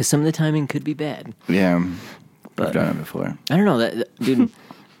 boy. Because some of the timing could be bad. Yeah. But I've done it before. I don't know. Dude,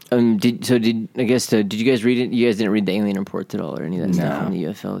 did you guys read it? You guys didn't read the alien reports at all or any of that stuff on the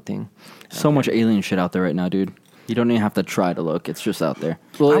UFO thing? So much alien shit out there right now, dude. You don't even have to try to look. It's just out there.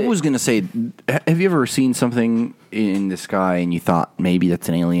 Well, I was going to say, have you ever seen something in the sky and you thought maybe that's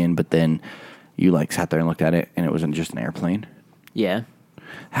an alien, but then you like sat there and looked at it and it wasn't just an airplane? Yeah.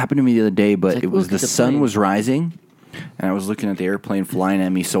 Happened to me the other day, but like, it was look the at the sun plane. was rising and I was looking at the airplane flying at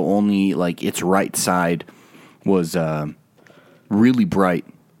me, so only like its right side was really bright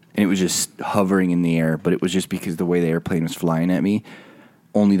and it was just hovering in the air, but it was just because the way the airplane was flying at me.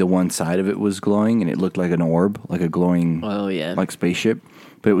 Only the one side of it was glowing, and it looked like an orb, like a glowing, like spaceship.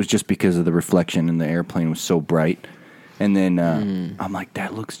 But it was just because of the reflection, and the airplane was so bright. And then I'm like,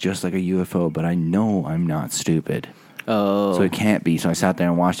 that looks just like a UFO, but I know I'm not stupid. Oh. So it can't be. So I sat there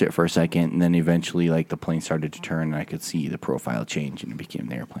and watched it for a second, and then eventually, like, the plane started to turn, and I could see the profile change, and it became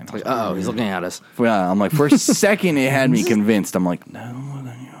the airplane. Like, oh, he's looking at us. Yeah, I'm like, for a second, it had me convinced. I'm like, no.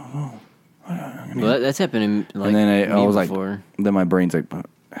 Well, that's happened to like, and then I was before. like, then my brain's like, but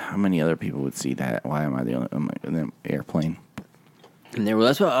how many other people would see that? Why am I the only? I'm like, and then airplane. And there, well,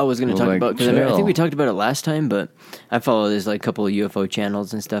 that's what I was going to talk like, about because I chill. think we talked about it last time. But I follow there's like a couple of UFO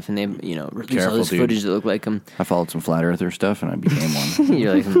channels and stuff, and they release all Careful, this dude. footage that look like them. I followed some flat earther stuff, and I became one.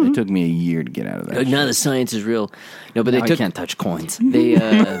 You're like, it took me a year to get out of that. now the science is real. No, but Now they I took can't touch coins. they.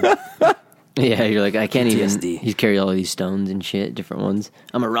 Yeah, you're like, I can't PTSD. even. He's carried all of these stones and shit, different ones.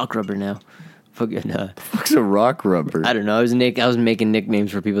 I'm a rock rubber now. Fucking. What's a rock rubber? I don't know. I was making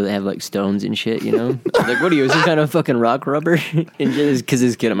nicknames for people that have like stones and shit. You know, I was like, what are you? Some kind of fucking rock rubber? And because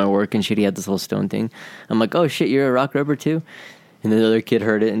this kid at my work and shit, he had this whole stone thing. I'm like, oh shit, you're a rock rubber too. And the other kid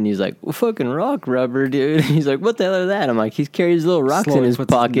heard it and he's like, well, fucking rock rubber, dude. He's like, what the hell is that? I'm like, he's carrying his little rocks in his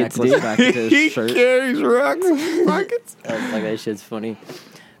puts his pockets, necklace dude. back into his He shirt. carries rocks in his pockets. I was like, that shit's funny.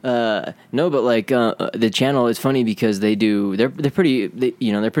 No, but like the channel is funny because they're pretty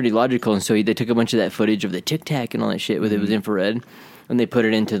they're pretty logical, and so they took a bunch of that footage of the Tic Tac and all that shit with it was infrared, and they put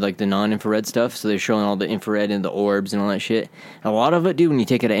it into like the non-infrared stuff. So they're showing all the infrared and the orbs and all that shit. A lot of it, dude, when you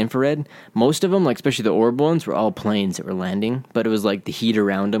take it at infrared, most of them, like especially the orb ones, were all planes that were landing, but it was like the heat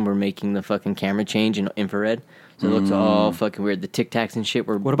around them were making the fucking camera change in infrared. So it looks all fucking weird. The Tic Tacs and shit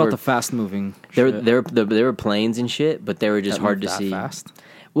were. What about the fast moving? They were planes and shit, but they were just hard to see. Fast?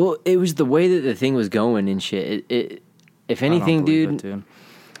 Well, it was the way that the thing was going and shit. If anything, dude.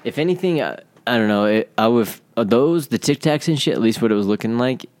 If anything, I don't know. I would the Tic Tacs and shit. At least what it was looking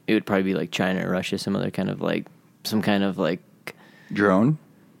like, it would probably be like China or Russia, some kind of like Drone?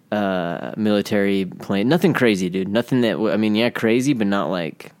 Military plane. Nothing crazy, dude. Nothing that crazy, but not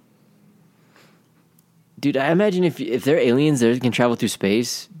like. Dude, I imagine if they're aliens, they can travel through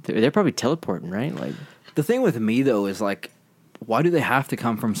space. They're probably teleporting, right? Like The thing with me though is like, why do they have to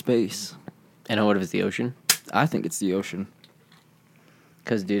come from space? And what if it's the ocean? I think it's the ocean.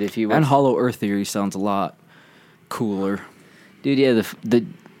 Because, dude, if you And Hollow Earth theory sounds a lot cooler. dude, yeah,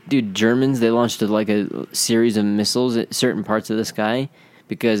 the Germans, they launched a series of missiles at certain parts of the sky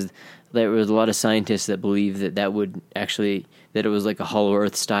because there was a lot of scientists that believed that it was like a Hollow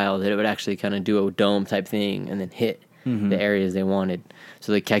Earth style, that it would actually kind of do a dome type thing and then hit the areas they wanted.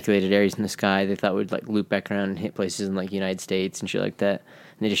 So they calculated areas in the sky they thought would like loop back around and hit places in like United States and shit like that.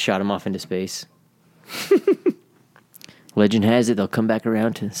 And they just shot them off into space. Legend has it they'll come back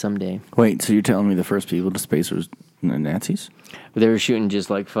around to someday. Wait, so you're telling me the first people to space was the Nazis? They were shooting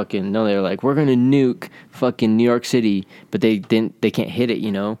just like fucking. No, they were like, we're gonna nuke fucking New York City, but they didn't. They can't hit it,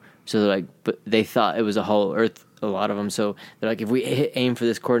 you know. So they're like, but they thought it was a hollow Earth. A lot of them. So they're like, if we aim for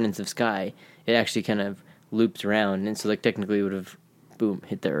this coordinates of sky, it actually kind of loops around, and so like technically it would have, boom,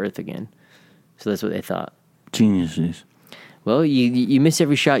 hit the Earth again. So that's what they thought. Geniuses. Well, you miss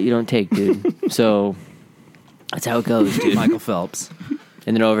every shot you don't take, dude. So that's how it goes, dude. Michael Phelps.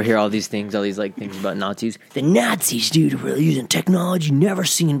 And then over here, all these things about Nazis. The Nazis, dude, were using technology never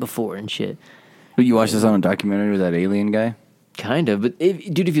seen before and shit. You watched this on a documentary with that alien guy? Kind of, but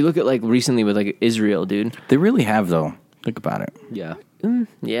dude, if you look at like recently with like Israel, dude, They really have, though. Think about it. Yeah.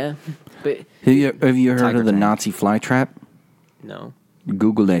 yeah, but Have you heard Tiger of the tank. Nazi fly trap? no.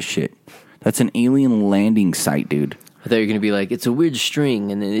 Google that shit. That's an alien landing site, dude. I thought you were gonna be like, it's a weird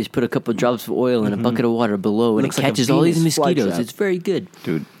string, and then they just put a couple drops of oil in a bucket of water below, and Looks it like a catches all these Venus mosquitoes. flytrap. It's very good,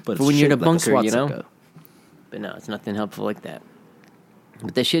 Dude. But for when you're in a shaped like bunker, SWAT you know. sucker. But no, it's nothing helpful like that.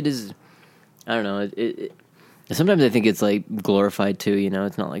 But that shit is, I don't know. Sometimes I think it's like glorified too. You know,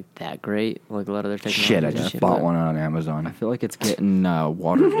 it's not like that great. Like a lot of their technology. Shit, I and just shit, bought but- one on I Amazon. feel like it's getting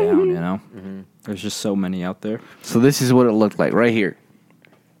watered down, you know? There's just so many out there. So this is what it looked like right here.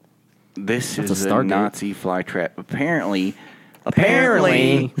 This That's is a a Stargate. Nazi fly trap. Apparently, Here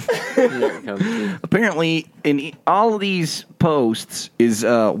it comes, too. apparently, in all of these posts is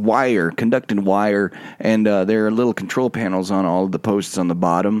wire, conducting wire, and there are little control panels on all of the posts on the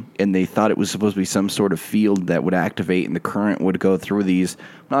bottom. And they thought it was supposed to be some sort of field that would activate, and the current would go through these.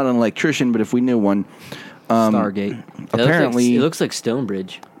 Not an electrician, but if we knew one. Stargate. Apparently, it looks like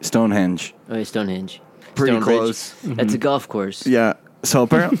Stonebridge. Stonehenge. Oh, yeah, Stonehenge. Pretty Stonebridge. close. That's a golf course. Yeah. So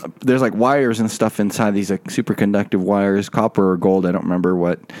apparently, there's like wires and stuff inside these like superconductive wires, copper or gold. I don't remember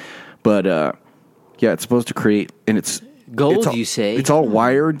what, but yeah, it's supposed to create, and it's Gold, it's all, you say? It's all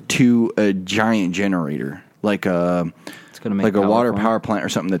wired to a giant generator, like a It's going to make like a power water for 'em. power plant or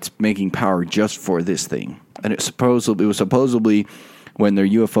something that's making power just for this thing. And it was supposedly when their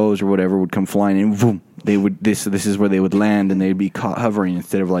UFOs or whatever would come flying in, boom, they would this is where they would land, and they'd be caught hovering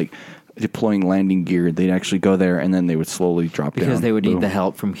instead of like deploying landing gear. They'd actually go there, and then they would slowly drop down. Because they would need Boom. the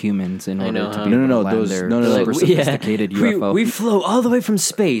help from humans in I order know, to huh? be No, able no, to land those- their no, no, super no. sophisticated UFO. We flow all the way from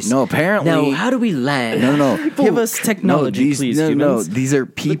space. No, apparently. Now, how do we land? No. Give us technology, these, please, no, humans. these are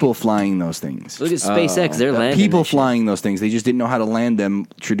people flying those things. Look at SpaceX. They're landing. People that shit. flying those things. They just didn't know how to land them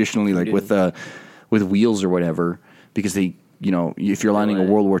traditionally, like with wheels or whatever, because they. You know, if you're landing a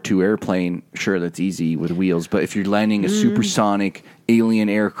World War II airplane, sure, that's easy with wheels. But if you're landing a supersonic alien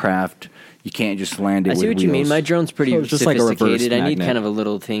aircraft, you can't just land it I with see what wheels. you mean. My drone's pretty So it's just like a reverse sophisticated. I need magnet. kind of a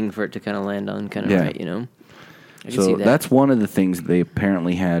little thing for it to kind of land on, kind of Yeah. right. You know. I can so see that. that's one of the things that they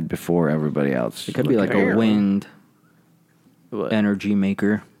apparently had before everybody else. It could be like a wind What? energy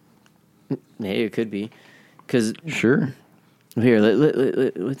maker. Hey, it could be. Because Sure. here,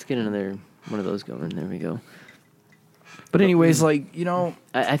 let's get another one of those going. There we go. But anyways, like, you know,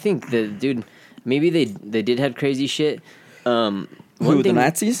 I think that, dude, maybe they did have crazy shit. One Who, the thing-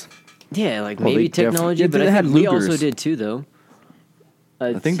 Nazis? Yeah, like Well, maybe they definitely- technology, Yeah, but they I had think we also Lugers. did too, though.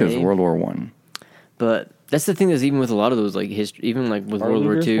 I think there's World War One. But that's the thing that's even with a lot of those, like history, even like with Are World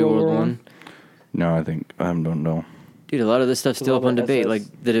War Lugers II, World World War War One? One. No, I think I don't know. Dude, a lot of this stuff's still up on Love debate. SS.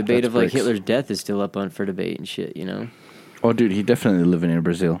 Like the debate That's of like bricks. Hitler's death is still up on for debate and shit. You know, Oh, dude, he definitely living in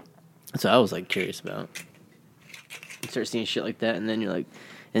Brazil. that's what I was like curious about. You start seeing shit like that, and then you're like,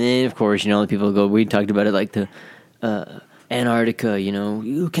 and then of course, you know, the people go. We talked about it, like the Antarctica. You know,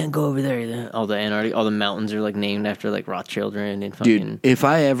 you can't go over there. All the Antarctica, all the mountains are like named after like Rothschild and fucking Dude, if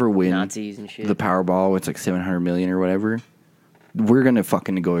I ever win Nazis and shit. the Powerball, it's like 700 million or whatever. We're gonna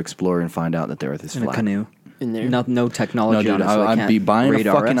fucking go explore and find out that the Earth is In flat. a canoe. In there. No No, technology dude, on it, so I I'd can't be buying a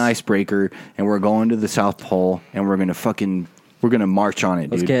radar fucking us. icebreaker, and we're going to the South Pole, and we're gonna march on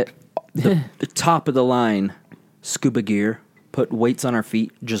it, Let's dude. get the top of the line scuba gear, put weights on our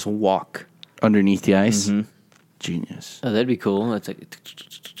feet, just walk. Underneath the ice. Mm-hmm. Genius. Oh, that'd be cool. That's like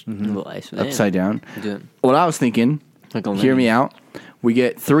little ice. Man. Upside down. Do it. What I was thinking, Like a hear me lemming. out. We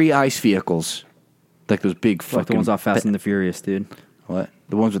get 3 ice vehicles, like those big fucking Like the ones off Fast and the Furious, dude. What?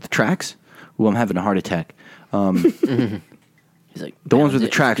 The ones with the tracks? Ooh, I'm having a heart attack. He's like The ones pounds with the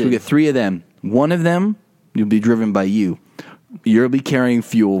it. tracks. Good. We get 3 of them. One of them will be driven by you. You'll be carrying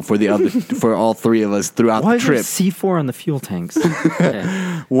fuel for the other for all 3 of us throughout Why the is there trip. C4 on the fuel tanks?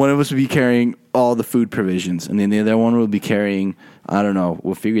 Yeah. One of us will be carrying all the food provisions, and then the other one will be carrying. I don't know.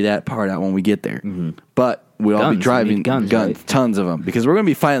 We'll figure that part out when we get there. But we'll all be Guns. We driving need guns, right? tons of them, because we're gonna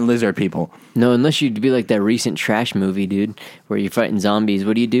be fighting lizard people. No, unless you'd be like that recent trash movie, dude, where you're fighting zombies.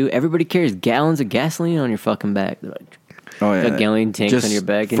 What do? Everybody carries gallons of gasoline on your fucking back. They're like, Oh yeah, Got gallon tanks Just on your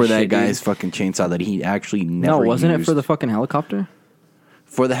back and for that shit, guy's dude. fucking chainsaw that he actually never. No, wasn't it used. for the fucking helicopter?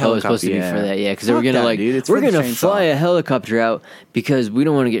 for the oh, it's helicopter? supposed to be for that, yeah, because they were Fuck gonna that, like, dude. It's we're for the gonna chainsaw. fly a helicopter out because we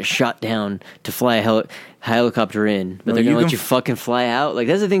don't want to get shot down to fly a helicopter in, but No, they're you gonna let can you fucking fly out. Like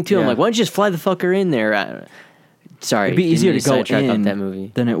that's the thing too. I'm Yeah. like, why don't you just fly the fucker in there? Sorry, It'd be didn't easier mean to go sidetrack off in that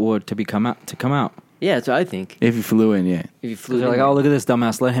movie. than it would to come out. Yeah, that's what I think. If you flew in, yeah. If you flew, They're in like, there. oh, look at this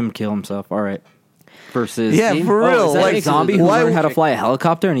dumbass. Let him kill himself. All right. Versus, Yeah, See? for Oh, real. is that Like like zombie who why learned how to would- fly a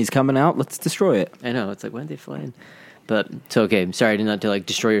helicopter and he's coming out. Let's destroy it. I know. It's like, why did they fly in? But so okay, sorry to not to like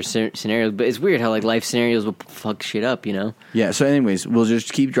destroy your scenarios, but it's weird how like life scenarios will fuck shit up, you know? Yeah. So, anyways, we'll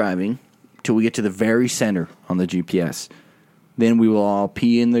just keep driving till we get to the very center on the GPS. Then we will all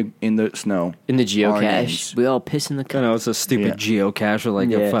pee in the snow. In the Our geocache, names. we all piss in the. I know it's a stupid geocache with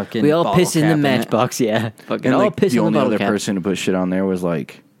like a fucking. We all bottle piss in the cap it. matchbox. Yeah, fucking And all like piss the in the only bottle other cap. person to put shit on there was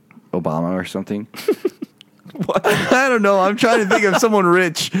like Obama or something. What? I don't know. I'm trying to think of someone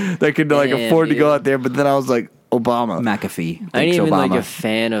rich that could like Damn, afford to go dude. out there, but then I was like Obama. McAfee. I ain't Thanks, even like Obama. a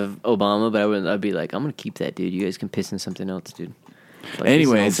fan of Obama, but I'd be like, I'm gonna keep that, dude. You guys can piss in something else, dude. Like,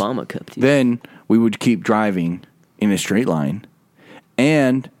 Anyways, this is an Obama cup, dude. Then we would keep driving in a straight line,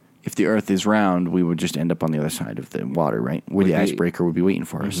 and if the Earth is round, we would just end up on the other side of the water, right, where the icebreaker would be waiting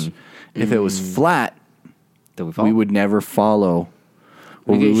for us. If it was flat, Did we fall? we would never follow.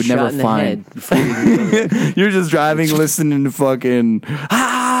 Well, We we get would shot never in the find. head before we can go there. You're just driving, listening to fucking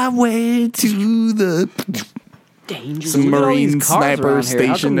highway to the Dangerous. Some Look at all Marine these cars sniper around here. How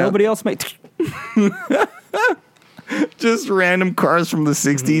come station out- nobody else made. just random cars from the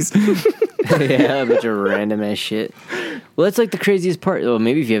 60s. Yeah, a bunch of random ass shit. Well, that's like the craziest part. Well,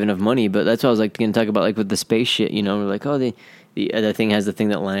 maybe if you have enough money, but that's what I was like going to talk about, like with the space shit. You know, we're like, oh, the thing has the thing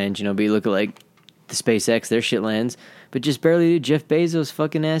that lands. You know, but you look at like the SpaceX, their shit lands, but just barely. Dude, Jeff Bezos'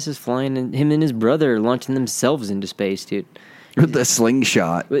 fucking ass is flying, and him and his brother are launching themselves into space, dude. With the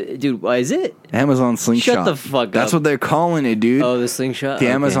slingshot. Dude, why is it? Amazon slingshot. Shut the fuck That's up. what they're calling it, dude. Oh, the slingshot. The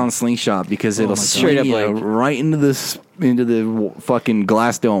Okay. Amazon slingshot because it'll my God. sling Straight up, you like- right into the fucking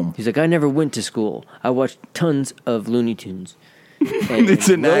glass dome. He's like, I never went to school. I watched tons of Looney Tunes. And It's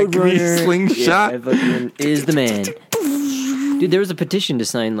an accurate Roadrunner, slingshot. yeah, fucking is the man. Dude, there was a petition to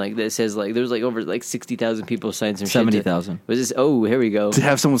sign like that says like there was like over like 60,000 people signed some shit. 70,000. Was this? Oh, here we go. To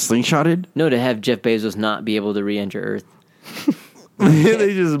have someone slingshotted, No, to have Jeff Bezos not be able to re-enter Earth.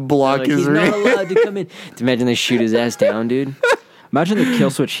 they just block Like, his he's not ring. allowed to come in. To imagine they shoot his ass down, dude. Imagine the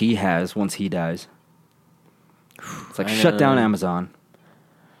kill switch he has once he dies. It's like I shut down know. Amazon.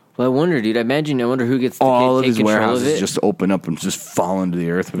 Well, I wonder, dude. I wonder who gets to All of take his control of warehouses it. just open up and just fall into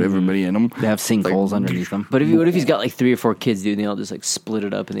the earth with everybody in them. They have sinkholes underneath them. But what if he's got like 3 or 4 kids, dude? And they all just like split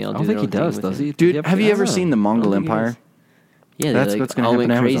it up and they all I do don't their think he own does, thing with does it. he? Dude, have you ever know. seen the Mongol I don't think he Empire? does. Yeah, That's they're, what's gonna all happen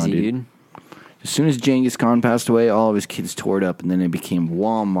went to Amazon, crazy, dude. As soon as Genghis Khan passed away, all of his kids tore it up, and then it became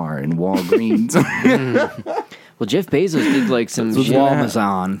Walmart and Walgreens. Well, Jeff Bezos did like some shit.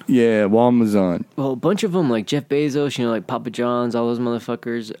 Walmazon. Yeah, Walmazon. Well, a bunch of them, like Jeff Bezos, you know, like Papa John's, all those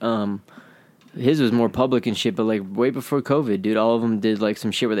motherfuckers. His was more public and shit, but like way before COVID, dude, all of them did like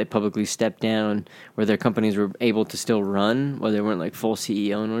some shit where they publicly stepped down, where their companies were able to still run, where they weren't like full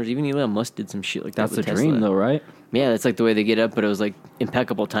CEO owners. Even Elon Musk did some shit like that. That's the with dream, Tesla. though, right? Yeah, that's like the way they get up, but it was like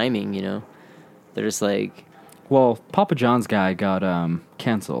impeccable timing, you know. They're just like, Well, Papa John's guy got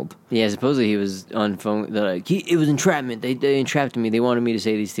canceled. yeah, supposedly he was on phone. They're like, it was entrapment. They entrapped me. They wanted me to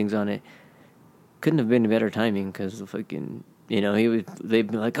say these things on it. Couldn't have been better timing because the fucking, you know, they'd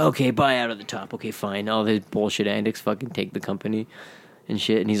be like, okay, buy out of the top. Okay, fine. All his bullshit antics, fucking take the company and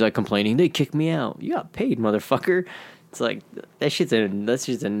shit. And he's like complaining, they kicked me out. You got paid, motherfucker. It's like that's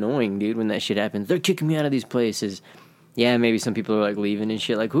just annoying, dude. When that shit happens, they're kicking me out of these places. Yeah, maybe some people are like leaving and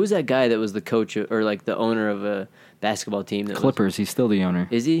shit. Like, who's that guy that was the coach or like the owner of a basketball team? That Clippers, he's still the owner.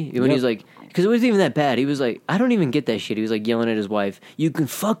 Is he? When he was like, because it wasn't even that bad. He was like, I don't even get that shit. He was like yelling at his wife, "You can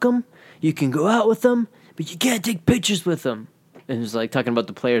fuck them, you can go out with them, but you can't take pictures with them." And he was like talking about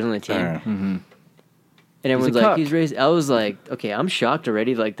the players on the team. And everyone's a like, cuck. he's racist. I was like, okay, I'm shocked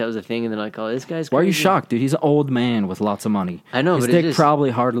already. Like that was a thing, and then like, oh, this guy's. Why are you crazy. shocked, dude? He's an old man with lots of money. I know, his but dick it's just- probably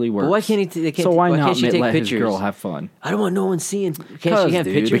hardly works. But why can't he? They can't. So why can't not she take let pictures? his girl have fun? I don't want no one seeing. Can't she 'Cause, have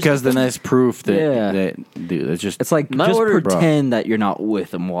dude, pictures? Because then that's proof that, Yeah. dude, that's just. It's like My just order- pretend that you're not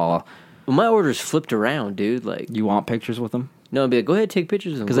with him while Well, my order's flipped around, dude. Like, you want pictures with him. no, I'd be like, go ahead, take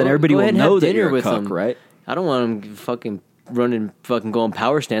pictures of them. Because then everybody Go will ahead and know have that dinner you're a with cuck, them. right? I don't want them fucking running, fucking going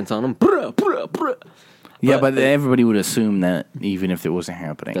power stance on them. Bruh, bruh, bruh. Yeah, but everybody would assume that even if it wasn't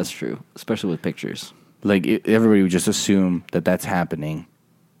happening. That's true, especially with pictures. Like, everybody would just assume that that's happening,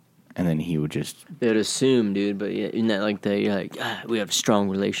 and then he would just. They'd assume, dude. But yeah, isn't that like you're like, we have a strong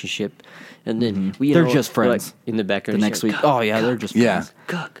relationship, and then we They're know, just friends. like, in the background. The it's next like, week, cuck, oh yeah, they're just Yeah. friends.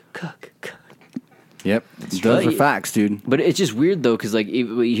 cuck, cuck. Yep. Those right. are facts, dude. But it's just weird though, because like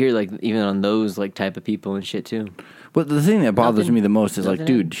you hear like even on those like type of people and shit too. But the thing that bothers Nothing- me the most is like,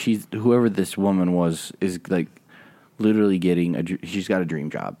 nothing dude, she's whoever this woman was is like literally getting she's got a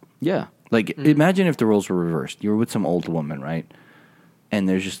dream job. Yeah, Like, imagine if the roles were reversed. You were with some old woman, right? And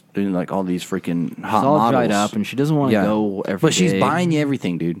there's just like all these freaking hot she's all models. dried up, and she doesn't want to go every but she's day. buying you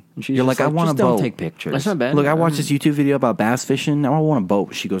everything, dude. And she's You're just like, I want just a boat. don't take pictures. That's not bad. Look, I watched this YouTube video about bass fishing. Now I want a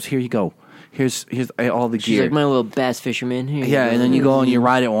boat. She goes, here you go. Here's all the She's gear. like my little bass fisherman. Here you yeah, go. and then you go and you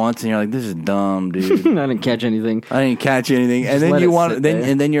ride it once, and you're like, this is dumb, dude. I didn't catch anything. I didn't catch anything. And Just then let you it want sit then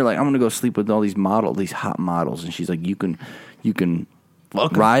there. and then you're like, I'm gonna go sleep with all these hot models, and she's like, you can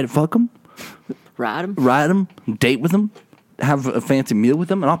fuck them, Ride him. ride them, date with them, have a fancy meal with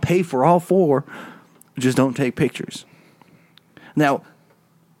them, and I'll pay for all 4. Just don't take pictures. Now,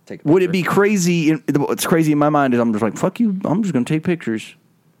 would it be crazy? What's crazy in my mind is I'm just like, fuck you. I'm just gonna take pictures.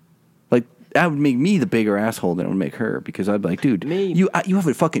 Like that would make me the bigger asshole than it would make her, because I'd be like, dude, Maybe. you have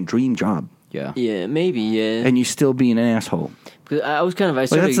a fucking dream job, Yeah. Yeah, maybe. Yeah. and you still being an asshole. 'Cause I was kind of. I Like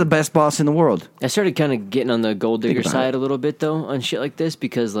started. that's the best boss in the world. I started kind of getting on the gold digger about side it. a little bit though on shit like this,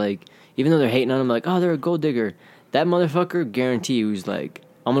 because like even though they're hating on them, like, oh, they're a gold digger. That motherfucker, guarantee you, is like,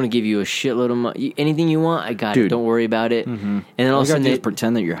 I'm gonna give you a shitload of money. Anything you want, I got it. Dude. Don't worry about it. And then all All of a you sudden, gotta do they, is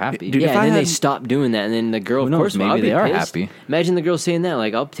pretend that you're happy. Dude, yeah, if and I then they had- stop doing that, and then the girl, Who of knows, course, maybe I'd be they are pissed. happy. Imagine the girl saying that,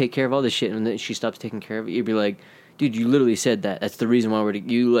 like, I'll take care of all this shit, and then she stops taking care of it. You'd be like, dude, you literally said that. That's the reason why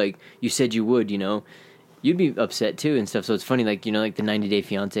you said you would, you know. You'd be upset too and stuff. So it's funny, like, you know, like the 90-day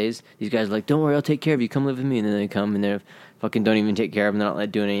fiancés. These guys are like, don't worry, I'll take care of you. Come live with me. And then they come and they're fucking don't even take care of them. They're not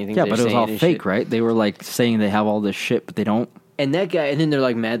like doing anything. Yeah, They're but it was saying all and fake, shit. right? They were like saying they have all this shit, but they don't. And that guy, and then they're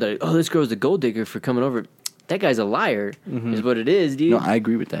like mad, they're like, oh, this girl's a gold digger for coming over. That guy's a liar, is what it is, dude. No, I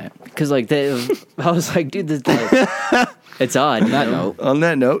agree with that. Because like I was like, dude, this it's odd. That note. On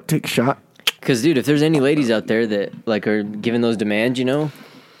that note, take a shot. Because dude, if there's any ladies out there that like are giving those demands, you know,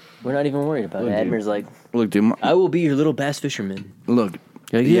 we're not even worried about it. Admir's like, Look, dude. I will be your little bass fisherman. Look.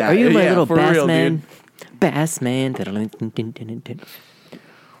 Are you my little for bass real, man? dude. Bass man.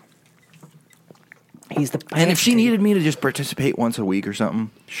 He's the bass And if she man. needed me to just participate once a week or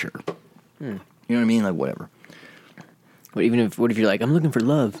something, sure. You know what I mean? Like whatever. But what if you're like, I'm looking for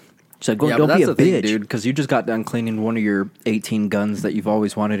love? She's like, Yeah, don't but be that's a the bitch, thing, dude. Because you just got done cleaning one of your 18 guns that you've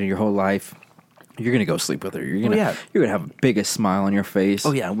always wanted in your whole life. You're gonna go sleep with her. You're gonna have the biggest smile on your face.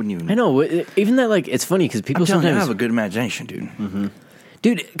 Oh yeah, I wouldn't even. I know. Even that, like, it's funny because people I'm telling you, I sometimes, have a good imagination, dude.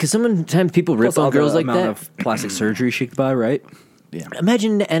 dude, because sometimes people rip Plus all on girls the like amount that. of plastic surgery she could buy, right? Yeah.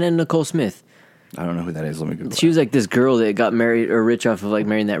 Imagine Anna Nicole Smith. I don't know who that is. Let me Google. She was like this girl that got married or rich off of like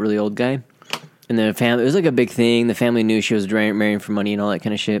marrying that really old guy, and the family. It was like a big thing. The family knew she was marrying for money and all that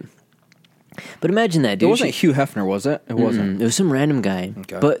kind of shit. But imagine that, dude. It wasn't Hugh Hefner, was it? It wasn't. It was some random guy.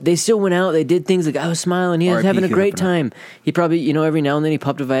 Okay. But they still went out. They did things like I was smiling. He was R.I.P. having a Hugh great Hefner. time. He probably, you know, every now and then he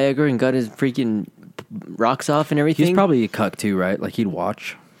popped a Viagra and got his freaking rocks off and everything. He's probably a cuck too, right? Like he'd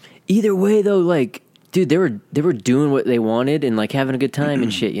watch. Either way, though, like, dude, they were doing what they wanted and like having a good time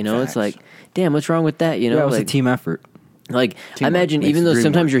and shit. You know, it's like, damn, what's wrong with that? You know, Yeah, it was like, a team effort. like I Teamwork imagine, makes even the though dream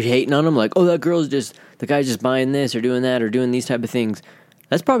sometimes work. you're hating on them, like, oh, that girl's just the guy's just buying this or doing that or doing these type of things.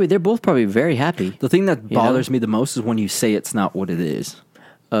 That's probably they're both probably very happy. The thing that You know? bothers me the most is when you say it's not what it is.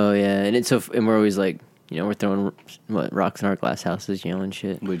 Oh yeah, and it's so and we're always like, you know, we're throwing rocks in our glass houses, you know, and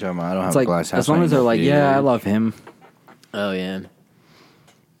shit. What are you talking about? I don't have It's a like glass house. as long as they're like, yeah, I love him. Oh yeah.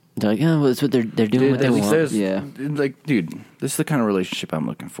 They're like, oh, well, that's what they're doing. Dude, what they at least want. there's, Yeah. like, dude, this is the kind of relationship I'm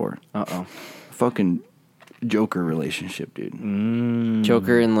looking for. Uh-oh. Fucking Joker relationship, dude.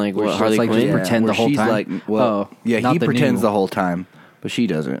 Joker and like Where what she's Harley like, Quinn. just pretend where the whole she's time? Like, well, Oh, yeah, not he the pretends new- the whole time, but she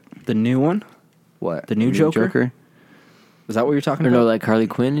doesn't. The new one? What? The new Joker? Is that what you're talking Or about? no, like Harley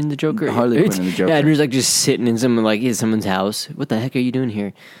Quinn in the Joker. Harley Quinn in the Joker. Yeah, Edmund's like just sitting in someone's house. What the heck are you doing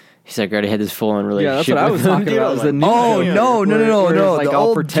here? He's like, I already had this full on yeah, that's relationship. what I was with him, talking dude. about. I was was the like, new Oh, Joker, no, where it's the Like I'll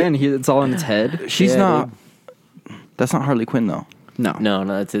old pretend it's all in his head. She's Yeah, not. That's not Harley Quinn though. No. no,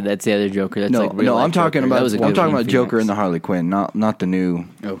 that's the other Joker. That's No, like real no, life I'm talking Joker. about. That was a I'm good talking one. about Joker and the Harley Quinn, not the new.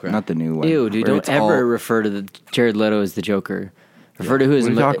 Okay. Not the new one. Ew, dude! where Don't it's ever all- refer to the Jared Leto as the Joker. Refer to who is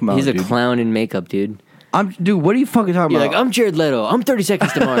What are you talking about, he's a dude? clown in makeup, dude. Dude, what are you fucking talking You're about? like, I'm Jared Leto. I'm 30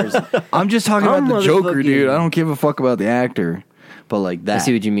 Seconds to Mars. I'm just talking I'm about the Joker, motherfucking- dude. I don't give a fuck about the actor, but like that. I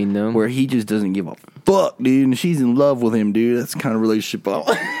see what you mean, though. Where he just doesn't give a fuck, dude, and she's in love with him, dude. That's the kind of relationship. I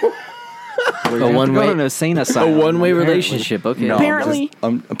want. A one-way, Go to an insane a asylum. one-way apparently. relationship. Okay. No, Apparently.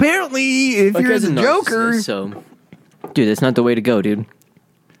 apparently, if My you're the cousin Joker, narcissist, so, dude, that's not the way to go, dude.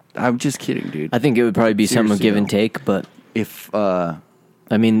 I'm just kidding, dude. I think it would probably be something of Seriously, give and though. take, but If I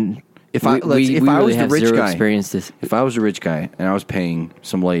mean, If I- let's- if I really was the have rich zero guy- experience this. if I was a rich guy and I was paying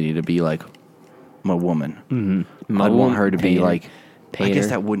some lady to be like my woman, My I'd want woman- her to be paying her. like. I Paying guess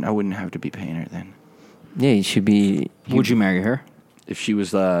her. I wouldn't have to be paying her then. Yeah, you should be. Would you marry her? If she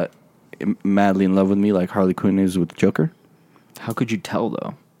was madly in love with me like Harley Quinn is with the Joker, How could you tell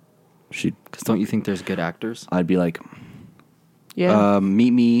though? she'd. Because don't you think there's good actors? I'd be like, Yeah,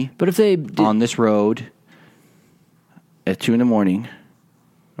 meet me but if they did, on this road at 2 a.m.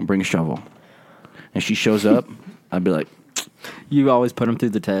 and bring a shovel. And she shows up, I'd be like, You always put them through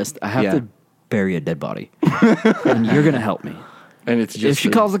the test. I have Yeah. to bury a dead body, and you're gonna help me. And it's just If she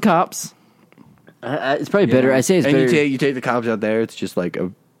calls the cops, it's probably better. I say it's and better. you take the cops out there. It's just like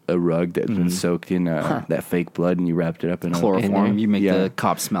a rug that's been soaked in that fake blood, and you wrapped it up in chloroform, you make the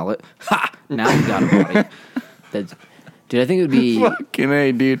cops smell it. Ha! Now you got a body. Dude, I think it would be fucking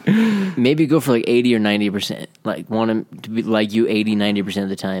A, dude. maybe go for like 80 or 90%. Like want them to be like you 80, 90% of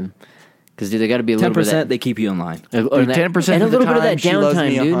the time. Because dude, they got to be a little bit of that. They keep you in line. 10% and a of the little time, bit of that she loves downtime,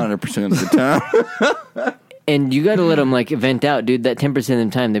 me dude. 100% of the time. And you got to let them like vent out, dude. That 10% of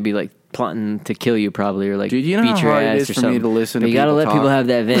the time, they'd be like plotting to kill you, probably, or like Dude, you know beat how your hard it ass is or for me something. to listen But to you got to people let people talk. have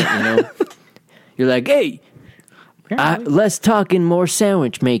that vent, you know. You're like, hey, less talking, more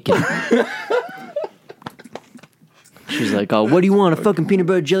sandwich making. She's like, oh, what do you want? A fucking peanut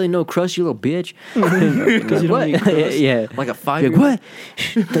butter jelly, no crust, you little bitch. Because you don't need crust. Yeah. Like a 5 Like, what?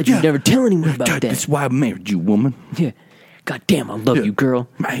 Thought you'd never tell anyone about that. That's why I married you, woman. Yeah. God damn, I love you, girl.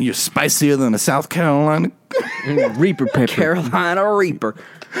 Man, you're spicier than a South Carolina. Reaper pepper. Carolina Reaper.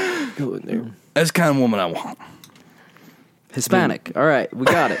 Go in there. That's the kind of woman I want. Hispanic. All right, we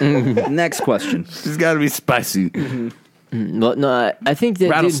got it. Next question. She's got to be spicy. Well, no, I think that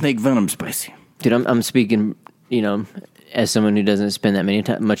Rattlesnake venom spicy. dude, I'm speaking, you know, as someone who doesn't spend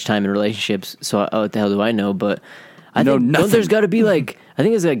that much time in relationships. So what the hell do I know? But I know think nothing. there's got to be like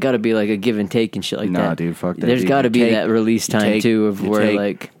it's got to be like a give and take and shit like that. Nah, dude, fuck that. There's dude. got to You be take- that release you time take- too of you where take-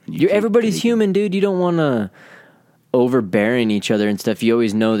 like you take everybody's taking. human, dude. You don't want to overbearing each other and stuff. You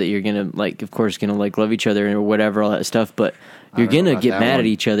always know that you're gonna like, of course, gonna like love each other or whatever, all that stuff. But you're don't know gonna about get that mad one. at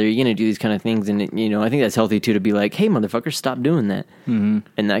each other. You're gonna do these kind of things, and you know, I think that's healthy too to be like, hey, motherfucker, stop doing that, and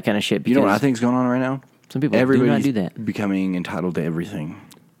that kind of shit. You know what I because think's going on right now? some people do Everybody's not do that. becoming entitled to everything.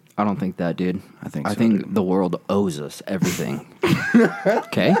 I don't think that, dude. I think I so, think dude. the world owes us everything.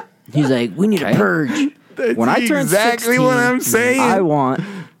 Okay? He's like, we need Okay. a purge. When I turn exactly 16, what I'm saying. I want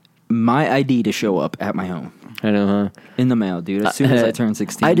my ID to show up at my home. I know, huh? In the mail, dude. As soon as I turn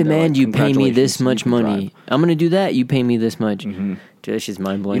 16. I they're demand like, you pay me this "Congratulations, you much can money. drive." I'm gonna do that. You pay me this much. Dude, that's just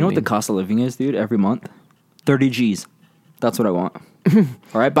mind blowing. You know what the cost of living is, dude, every month? 30 G's. That's what I want.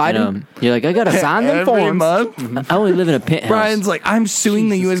 All right, Biden? You're like, I gotta Sign them Every forms. month. I only live in a penthouse. Brian's like, I'm suing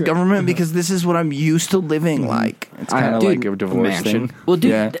the Jesus U.S. Christ. government because this is what I'm used to living like. It's kind of Dude, like a divorce mansion. thing. Well, dude,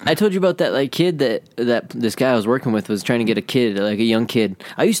 Yeah. I told you about that like kid that this guy I was working with was trying to get a kid, like a young kid.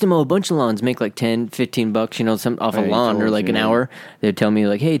 I used to mow a bunch of lawns, make like $10-15, you know, some off a Hey, lawn told or like you. an hour. They'd tell me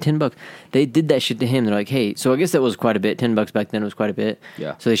like, hey, $10. They did that shit to him. They're like, hey, so I guess that was quite a bit. $10 back then was quite a bit.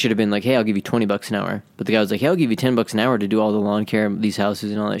 Yeah. So they should have been like, hey, I'll give you $20 an hour. But the guy was like, hey, I'll give you $10 an hour to do all the lawn care of these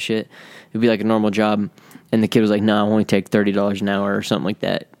houses and all that shit. It'd be like a normal job. And the kid was like, no, I'll only take $30 an hour or something like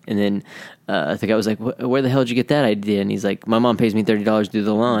that. And then the guy was like, where the hell did you get that idea? And he's like, my mom pays me $30 to do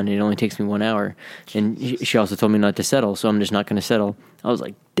the lawn, and it only takes me 1 hour. And she also told me not to settle, so I'm just not going to settle. I was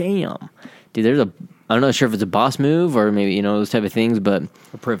like, damn. Dude, I'm not sure if it's a boss move or maybe, you know, those type of things, but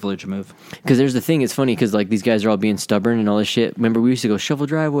A privilege move. because there's the thing, it's funny because like these guys are all being stubborn and all this shit. Remember, we used to go shovel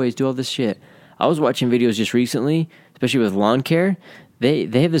driveways, do all this shit. I was watching videos just recently, especially with lawn care. They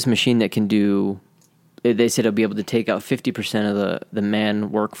have this machine that can do. They said it'll be able to take out 50% of the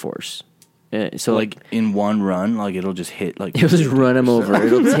man workforce. So Like in one run, like it'll just hit like it'll just run them over.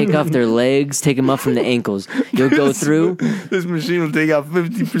 It'll take off their legs, take them up from the ankles. You'll go through. This machine will take out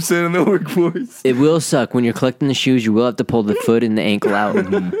 50% of the workforce. It will suck when you're collecting the shoes. You will have to pull the foot and the ankle out.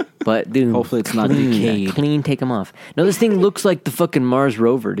 But dude, Hopefully it's not clean, decayed. Clean, take them off. No, this thing looks like the fucking Mars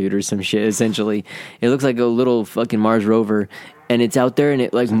rover, dude, or some shit. Essentially, it looks like a little fucking Mars rover, and it's out there and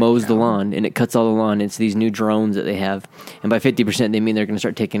it like mows the lawn and it cuts all the lawn. It's these new drones that they have, and by 50%, they mean they're going to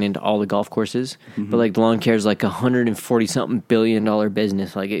start taking into all the golf courses. But like lawn care is like $140-something billion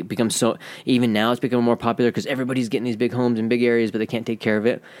business. Like it becomes so. Even now, it's becoming more popular because everybody's getting these big homes in big areas, but they can't take care of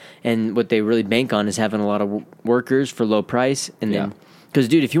it. And what they really bank on is having a lot of workers for low price, and then. Because,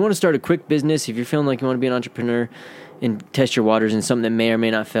 dude, if you want to start a quick business, if you're feeling like you want to be an entrepreneur and test your waters in something that may or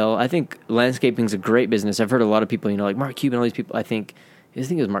may not fail, I think landscaping is a great business. I've heard a lot of people, you know, like Mark Cuban, all these people, I think it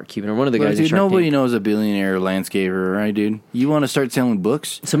was Mark Cuban or one of the guys. Dude, at Shark nobody Tank. knows a billionaire landscaper, right, dude? You want to start selling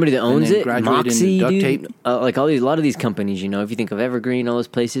books? Somebody that owns then it, graduate into Moxie, duct dude. tape? Like a lot of these companies, you know, if you think of Evergreen, all those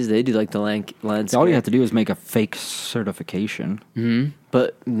places, they do like the landscape. All you have to do is make a fake certification.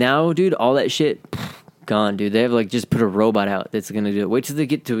 But now, dude, all that shit gone, dude. They have like just put a robot out that's gonna do it. Wait till they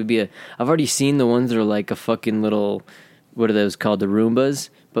get to be a. I've already seen the ones that are like a fucking little. What are those called? The Roombas,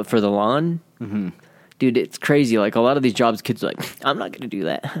 but for the lawn. Mm-hmm. Dude, it's crazy. Like a lot of these jobs, kids are like, I'm not gonna do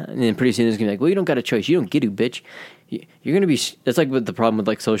that, and then pretty soon it's gonna be like, well, you don't got a choice. You don't get to, bitch. You're gonna be. That's like with the problem with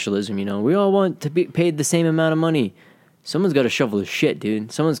like socialism. You know, we all want to be paid the same amount of money. Someone's got to shovel the shit,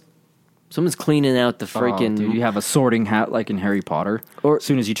 dude. Someone's Someone's cleaning out the freaking. Dude, you have a sorting hat like in Harry Potter. Or- as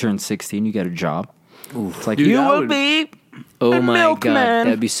soon as you turn 16, you get a job. It's like, Dude, you that will would- be. Oh the my milkman. god,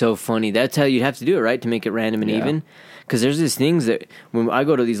 that'd be so funny. That's how you'd have to do it, right, to make it random and even. Because there's these things that when I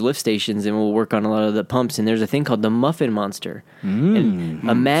go to these lift stations and we'll work on a lot of the pumps, and there's a thing called the muffin monster. And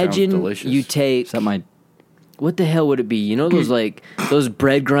imagine delicious. you take Is that my... what the hell would it be? You know those like those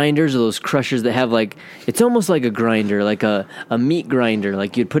bread grinders or those crushers that have like it's almost like a grinder, like a meat grinder,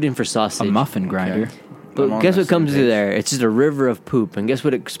 like you'd put in for sausage. A muffin grinder. But I'm on guess the what comes same through page. there? It's just a river of poop. And guess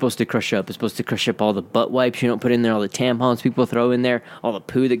what it's supposed to crush up? It's supposed to crush up all the butt wipes you don't put in there, all the tampons people throw in there, all the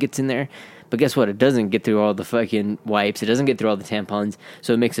poo that gets in there. But guess what? It doesn't get through all the fucking wipes. It doesn't get through all the tampons.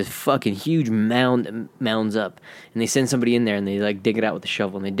 So it makes this fucking huge mound that mounds up. And they send somebody in there and they like dig it out with a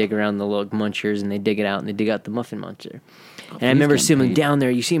shovel and they dig around the little munchers and they dig it out and they dig out the muffin monster. And I remember seeing them down there.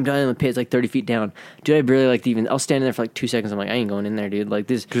 You see them down in the pit, it's like 30 feet down. Dude, I really like to even. I'll stand in there for like 2 seconds. I'm like, I ain't going in there, dude. Like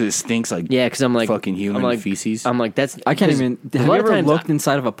this. Because it stinks like Yeah, because I'm like fucking human I'm like, feces. I'm like that's. I can't 'cause even... a Have lot you of ever times looked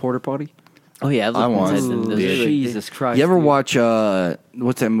inside of a porta potty? Oh yeah, I've I looked once inside them. Those did. are- Jesus Christ. You ever dude. watch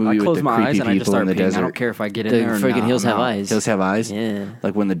what's that movie I with close the my creepy eyes and I just people start in the peeing. desert? I don't care if I get in The there or freaking not. Hills I'm Have out. Eyes. Hills Have Eyes. Yeah.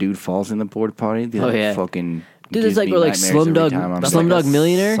 Like when the dude falls in the porta potty. Oh, yeah. Fucking. Dude, gives it's like me we're like nightmares every Slumdog- time I'm Slumdog there.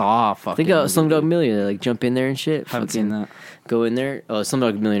 Millionaire? Saw fucking... Think of movie. Slumdog Millionaire, like jump in there and shit. Haven't Fucking seen that. Go in there. Oh,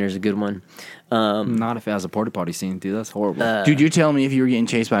 Slumdog Millionaire is a good one. Not if it has a porta potty scene, dude. That's horrible. Dude, you're telling me if you were getting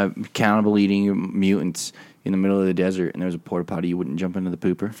chased by cannibal eating mutants in the middle of the desert and there was a porta potty, you wouldn't jump into the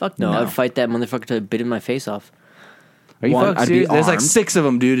pooper? Fuck no, I'd fight that motherfucker till it bit in my face off. Are you One, fucking I'd be serious? There's like armed. 6 of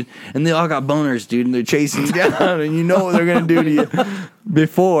them, dude, and they all got boners, dude, and they're chasing you down, and you know what they're gonna do to you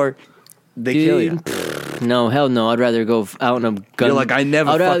before they kill you. No, hell no. I'd rather go out in a gun. You're like, I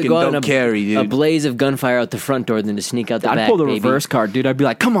never I'd rather fucking go out don't in carry, dude. a blaze of gunfire out the front door than to sneak out the I'd back. pull the baby. reverse card, dude. I'd be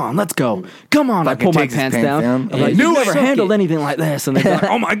like, "Come on, let's go. Come on." I Fucking pull my takes his pants pants down. down. I'm Yeah, like, you "You've never suck handled it." anything like this," and they're like,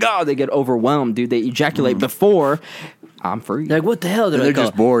 "Oh my god!" They get overwhelmed, dude. They ejaculate before I'm free. Like, what the hell? They're like,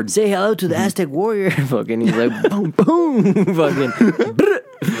 just bored. Say hello to the Aztec warrior. Fucking, he's like, boom, boom. Fucking.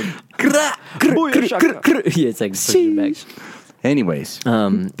 Yeah, it's like pushing back. Anyways,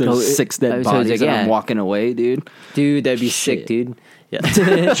 There's oh, 6 I dead was bodies, like, and yeah. I'm walking away, dude. Dude, that'd be sick, dude. Yeah.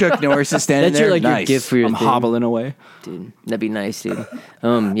 Chuck Norris is standing That's there. your like nice. your gift for your I'm thing. hobbling away. Dude, that'd be nice, dude.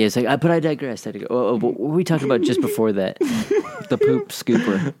 Yeah, it's like, but I digress. What were we talking about just before that? The poop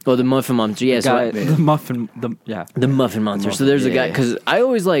scooper. Oh, the muffin monster. Yeah, so Guy, the muffin. the muffin monster. So there's a guy, because I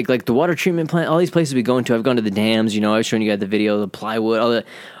always like the water treatment plant, all these places we go into. I've gone to the dams, I was showing you guys the video, the plywood, all that.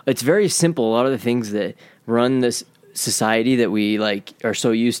 It's very simple. A lot of the things that run this society that we like are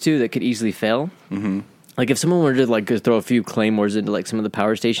so used to that could easily fail. Mm-hmm. Like if someone were to like go throw a few claymores into like some of the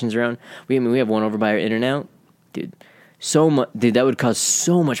power stations around, we have one over by our In-N-Out, dude. So much, dude. That would cause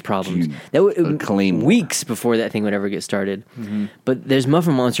so much problems. That would claymore. weeks before that thing would ever get started. But there's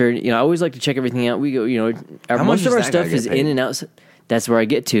Muffin Monster. I always like to check everything out. We go, How most much of our does that guy stuff get is paid? in and out. That's where I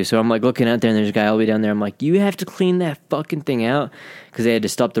get to. So I'm like looking out there, and there's a guy all the way down there. I'm like, you have to clean that fucking thing out because they had to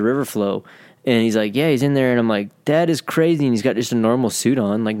stop the river flow. And he's like, yeah, he's in there. And I'm like, that is crazy. And he's got just a normal suit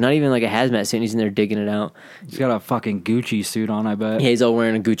on, like not even like a hazmat suit. And he's in there digging it out. He's got a fucking Gucci suit on, I bet. Yeah, he's all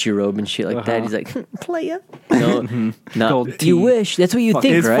wearing a Gucci robe and shit like that. He's like, playa. No, Gold you teeth. wish. That's what you Fucking-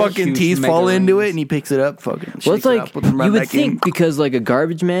 think, His right? fucking Huge teeth mega fall into rings. it, and he picks it up. Fucking. Well, shakes it's it like up, puts them right you would back in. think because like a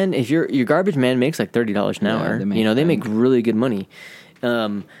garbage man, if your garbage man makes like $30 an hour, they they make make really good money.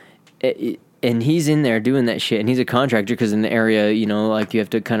 And he's in there doing that shit, and he's a contractor because in the area, like you have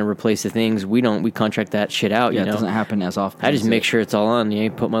to kind of replace the things. We contract that shit out. Yeah, it doesn't happen as often. I just as make it- sure it's all on.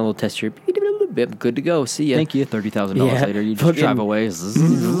 You put my little tester. Good to go. See ya. Thank you. $30,000 Yeah, later, you just fucking- drive away.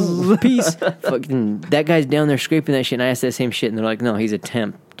 Peace. Fucking that guy's down there scraping that shit, and I asked that same shit, and they're like, "No, he's a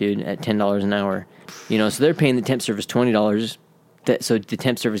temp, dude, at $10 an hour." So they're paying the temp service $20. So the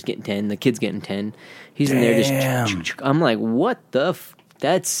temp service getting 10, the kid's getting 10. He's in there just. I'm like, what the?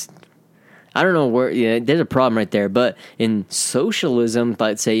 That's. I don't know where. Yeah, there's a problem right there. But in socialism,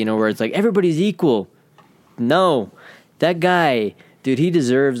 let's say where it's like everybody's equal. No, that guy. Dude, he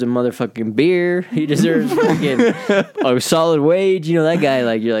deserves a motherfucking beer. He deserves fucking a solid wage. That guy,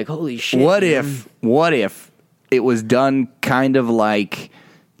 like, you're like, holy shit. What man. if it was done kind of like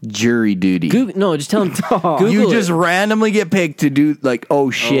jury duty? No, just tell him. Google You it. just randomly get picked to do like,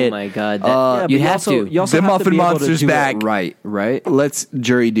 oh shit. Oh my god. Yeah, you but have to. You also The have to Muffin be able to Monster's do it back. right? Let's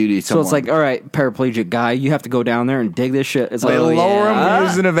jury duty So someone. it's like, all right, paraplegic guy, you have to go down there and dig this shit. It's like, They'll lower yeah. him.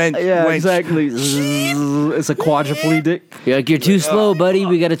 Use an event. yeah, winch. exactly. It's a quadriplegic. You're like, you're too slow, buddy.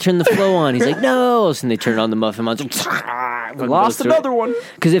 We got to turn the flow on. He's like, no. So they turn on the Muffin Monster. Lost another one.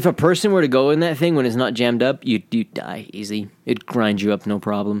 Because if a person were to go in that thing when it's not jammed up, you die easy. It'd grind you up, no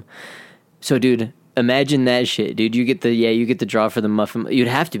problem. So, dude, imagine that shit, dude. You get the draw for the muffin. You'd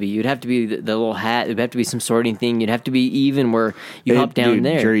have to be the little hat. It'd have to be some sorting thing. You'd have to be even where you hop down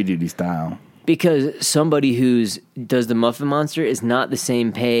there. Jury duty style. Because somebody who's does the Muffin Monster is not the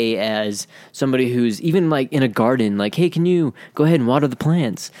same pay as somebody who's even like in a garden. Like, hey, can you go ahead and water the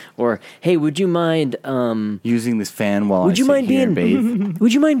plants? Or hey, would you mind using this fan while I sit here and bathe?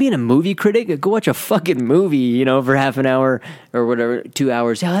 Would you mind being a movie critic? Go watch a fucking movie, for half an hour or whatever, 2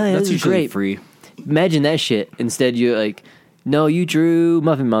 hours. Yeah, that's usually great. Free. Imagine that shit. Instead, you like. No, you drew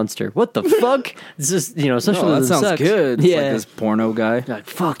Muffin Monster. What the fuck? It's just, socialism that sounds sucks. good. It's like this porno guy. Like,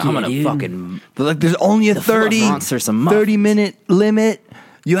 fuck I'm yeah, gonna dude. fucking... But like, there's only a 30-minute limit.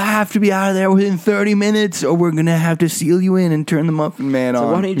 You have to be out of there within 30 minutes or we're going to have to seal you in and turn the Muffin Man on.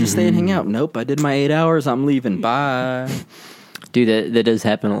 So why don't you just stay and hang out? Nope, I did my 8 hours. I'm leaving. Bye. Dude, that does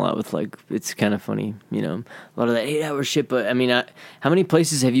happen a lot with, like, it's kind of funny, a lot of that 8-hour shit. But, I mean, how many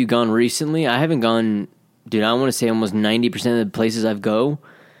places have you gone recently? I haven't gone... Dude, I want to say almost 90% of the places I've go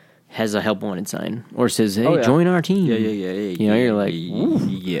has a help wanted sign or says, "Hey, join our team." Yeah. You're like, ooh.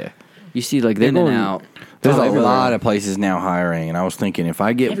 Yeah. You see, like they're in going and out. There's a lot of places now hiring, and I was thinking if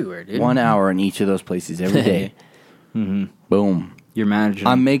I get 1 hour in each of those places every day, boom, you're managing.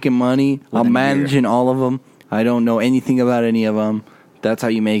 I'm making money. I'm managing all of them. I don't know anything about any of them. That's how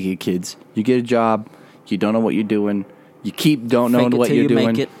you make it, kids. You get a job. You don't know what you're doing. You don't know what you're doing.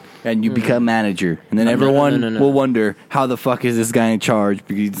 Make it. And you become manager. And then everyone will wonder, how the fuck is this guy in charge?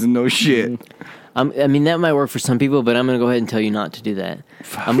 Because he doesn't know shit. I mean, that might work for some people, but I'm going to go ahead and tell you not to do that.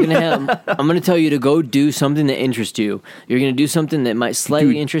 I'm going to tell you to go do something that interests you. You're going to do something that might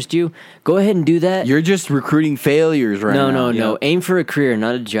slightly interest you. Go ahead and do that. You're just recruiting failures right now. No. Aim for a career,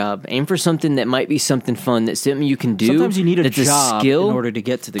 not a job. Aim for something that might be something fun, that's something you can do. Sometimes you need a job skill in order to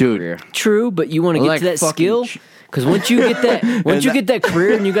get to the career. True, but you want to get to that skill. Because once you get that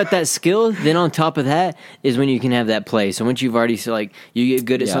career and you got that skill, then on top of that is when you can have that play. So once you've already you get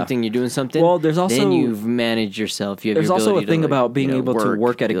good at something, you're doing something. Well, there's also then you've managed yourself. There's also a thing about being able to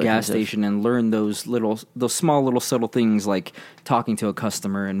work at a gas station and learn those small little subtle things like talking to a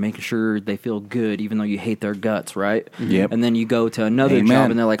customer and making sure they feel good, even though you hate their guts, right? Yep. And then you go to another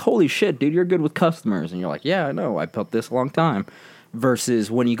job and they're like, "Holy shit, dude, you're good with customers," and you're like, "Yeah, I know. I built this a long time." Versus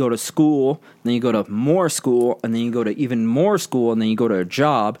when you go to school, then you go to more school, and then you go to even more school, and then you go to a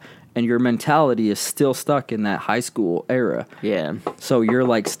job, and your mentality is still stuck in that high school era. Yeah. So you're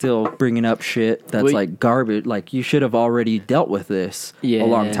like still bringing up shit that's like garbage. Like you should have already dealt with this a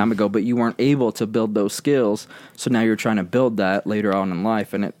long time ago, but you weren't able to build those skills. So now you're trying to build that later on in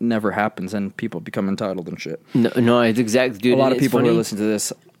life, and it never happens, and people become entitled and shit. No, it's exactly, dude. A lot of people who are listening to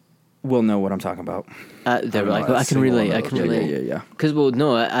this will know what I'm talking about. They're like, I can relate. Yeah. Because,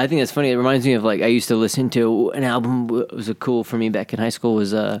 I think that's funny. It reminds me of, like, I used to listen to an album that was cool for me back in high school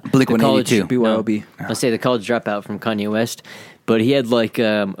was Blink-182. BYOB. I'll say The College Dropout from Kanye West. But he had, like,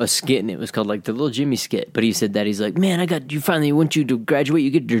 a skit, and it was called, like, the Little Jimmy skit. But he said that. He's like, man, you finally want you to graduate. You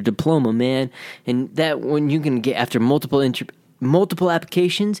get your diploma, man. And that when you can get, after multiple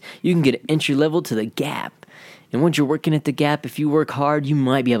applications, you can get entry level to the Gap. And once you're working at the Gap, if you work hard, you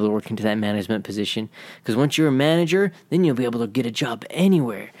might be able to work into that management position. Because once you're a manager, then you'll be able to get a job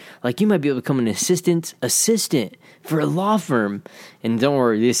anywhere. Like, you might be able to become an assistant for a law firm. And don't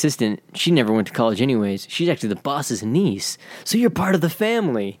worry, the assistant, she never went to college anyways. She's actually the boss's niece. So you're part of the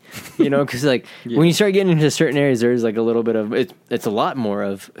family. Because, like, when you start getting into certain areas, there's, like, a little bit of, it's a lot more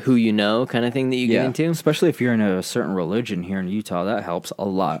of who you know kind of thing that you get into. Especially if you're in a certain religion here in Utah, that helps a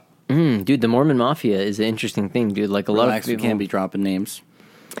lot. Dude, the Mormon Mafia is an interesting thing, dude. Like, a lot of people can't be dropping names.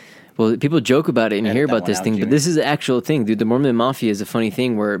 Well, people joke about it and you hear about this thing, but this is an actual thing, dude. The Mormon Mafia is a funny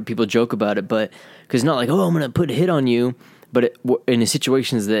thing where people joke about it, but because not like, oh, I'm going to put a hit on you, but in the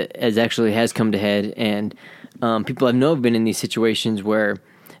situations that has come to head, and people I know have been in these situations where,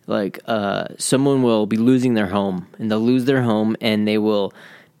 like, someone will be losing their home, and they'll lose their home, and they will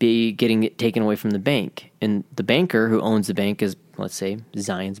be getting it taken away from the bank, and the banker who owns the bank is, let's say,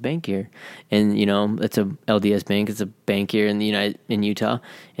 Zion's Bank here, and it's a LDS bank. It's a bank here in Utah,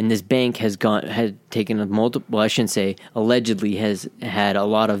 and this bank had taken a multiple. Well, I shouldn't say allegedly has had a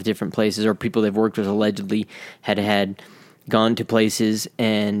lot of different places, or people they've worked with allegedly had gone to places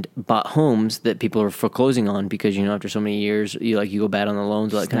and bought homes that people are foreclosing on because after so many years you go bad on the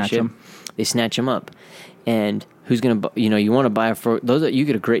loans, all that kind of shit. They snatch them up, and who's going to, you want to buy you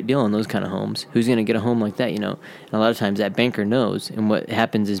get a great deal on those kind of homes. Who's going to get a home like that, And a lot of times that banker knows. And what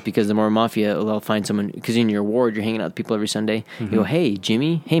happens is because the Mormon Mafia, they'll find someone, because in your ward, you're hanging out with people every Sunday. Mm-hmm. You go, hey,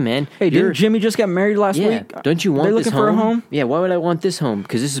 Jimmy, hey, man. Hey, didn't Jimmy just got married last week? Don't you want They're this looking for a home? Yeah, why would I want this home?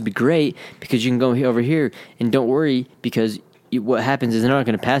 Because this would be great because you can go over here and don't worry because what happens is they're not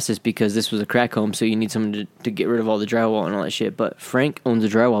going to pass this because this was a crack home, so you need someone to get rid of all the drywall and all that shit. But Frank owns a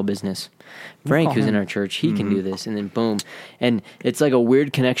drywall business. Frank, who's in our church, he can do this, and then boom. And it's like a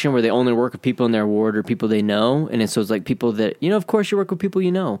weird connection where they only work with people in their ward or people they know, and so it's like people that, of course you work with people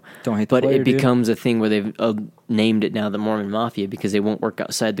you know. Don't hate the But player, it dude. becomes a thing where they've named it now the Mormon Mafia because they won't work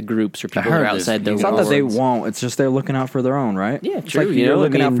outside the groups or people that heard are this. outside their It's not that they wards. won't. It's just they're looking out for their own, right? Yeah, it's true, like you you're know, I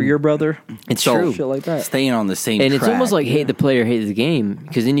looking out for mean, your brother. It's So- true. Shit like that. Staying on the same And it's track. almost like hate the player, hate the game.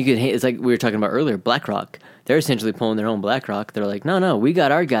 Because then you could hate. It's like we were talking about earlier. BlackRock. They're essentially pulling their own BlackRock. They're like, no, we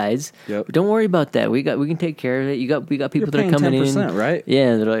got our guys. Yep. Don't worry about that. We can take care of it. We got people You're that are paying coming 10%, in, right?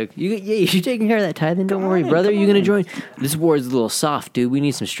 Yeah, they're like, you're taking care of that tithe. Then don't worry, brother. You're gonna join. This war is a little soft, dude. We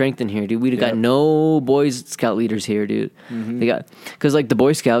need some strength in here, dude. We got no Boy Scout leaders here, dude. They got because like the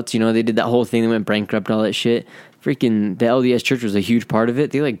Boy Scouts, they did that whole thing. They went bankrupt and all that shit. Freaking the LDS Church was a huge part of it.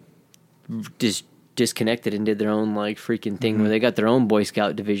 They like just disconnected and did their own like freaking thing where they got their own Boy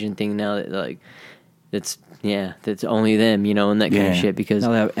Scout division thing now that like that's only them, and that kind of Yeah. shit because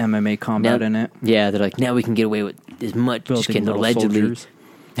Now they have MMA combat now- in it. Yeah, they're like now we can get away with as much just Building kidding, little allegedly. soldiers.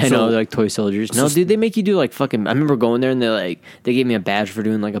 I So- know they're like toy soldiers. No, dude, they make you do like fucking. I remember going there and they gave me a badge for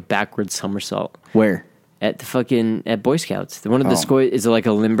doing like a backwards somersault Where? at at Boy Scouts. One of the Oh. squad is like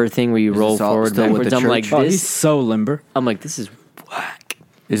a limber thing where you roll this all forward still with backwards. the I'm like church? Oh, he's this. so limber. I'm like this is whack.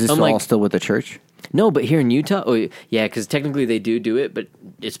 Is this I'm all like- still with the church? No, but here in Utah, yeah, because technically they do it, but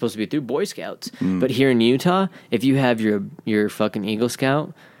it's supposed to be through Boy Scouts. But here in Utah, if you have your fucking Eagle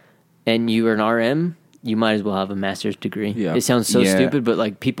Scout and you are an RM, you might as well have a master's degree. Yeah. It sounds so Yeah. stupid, but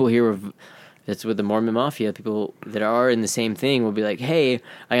like people here, that's with the Mormon Mafia, people that are in the same thing will be like, "Hey,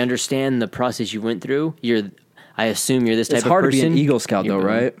 I understand the process you went through. I assume you're this type It's of hard person." to be an Eagle Scout, You're though,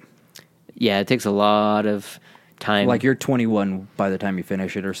 boom. right? Yeah, it takes a lot of time. Like you're 21 by the time you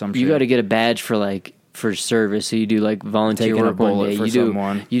finish it, or some shit. You got to get a badge for service. So you do like volunteer Taking a work one bullet day. for You do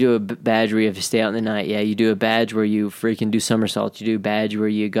someone. you do a badge where you have to stay out in the night. Yeah, you do a badge where you freaking do somersaults. You do a badge where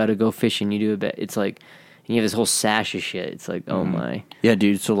you got to go fishing. You do it's like and you have this whole sash of shit. It's like oh my, Yeah,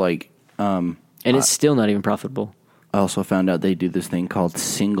 dude. So like, and it's still not even profitable. I also found out they do this thing called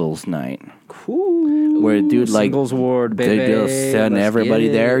Singles Night, Ooh, where dude like Singles Ward, baby. they just send Let's everybody get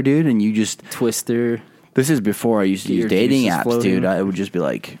it. there, dude, and you just. Twister. This is before I used to Get use your dating juices apps, floating. dude. I would just be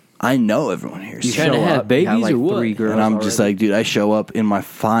like, I know everyone here, You so- trying to show have up, you babies like or what? 3 girls and I'm just already. like, dude, I show up in my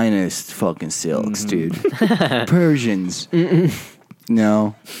finest fucking silks, dude. Persians.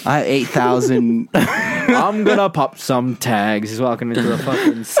 No, I 8,000. I'm gonna pop some tags. He's walking into the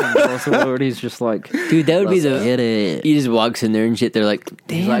fucking Singles Ward. He's just like, Dude, that would be Let's the. get it. He just walks in there and shit. They're like,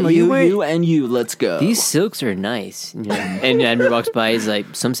 He's damn, like, are you you, wearing? you and you, let's go. These silks are nice. And Andrew walks by. He's like,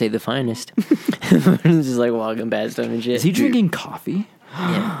 some say the finest. He's just like walking past him and shit. Is he drinking coffee?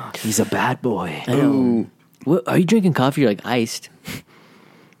 Yeah. He's a bad boy. I know. What, are you drinking coffee? You're like iced.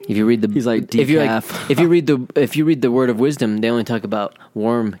 If you read the, He's like if you're like, decaf. if you read the word of wisdom, they only talk about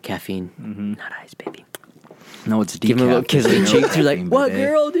warm caffeine, not ice, baby. No, it's decaf. Give him a little kiss on the It's cheeks. You're like, caffeine, what, baby.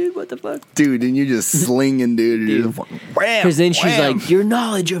 girl, dude? What the fuck? Dude, and you're just slinging, dude. Dude. Wham, Because then she's wham. like, your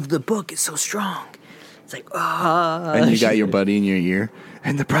knowledge of the book is so strong. It's like, ah. And you got your buddy in your ear.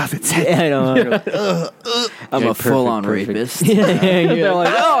 And the prophet said, Yeah, I know. I'm Yeah, a full-on perfect. rapist. Yeah, They're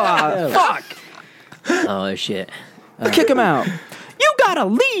like, oh, fuck. oh shit. Kick him out. You gotta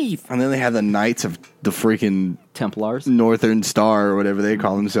leave. and then they have the Knights of the freaking Templars. Northern Star or whatever they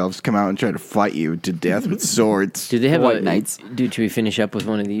call themselves come out and try to fight you to death with swords. Do they have White a Knights. Dude, should we finish up with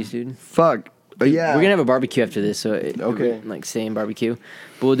one of these, dude? Fuck. But yeah. We're gonna have a barbecue after this, so Okay. like saying barbecue,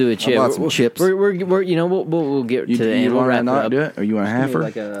 but we'll do a chip. bought some chips. We're we'll get you, to the you end. We'll want wrap to it not up, do it? Or you want a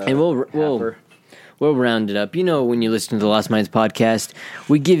halfer? and we'll round it up. When you listen to the Lost Minds podcast,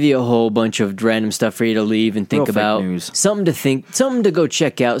 we give you a whole bunch of random stuff for you to leave and think Real fake about, news. something to go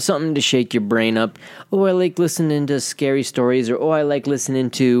check out, something to shake your brain up. Oh, I like listening to scary stories, or oh, I like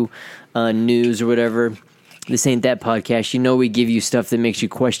listening to news or whatever. This ain't that podcast. We give you stuff that makes you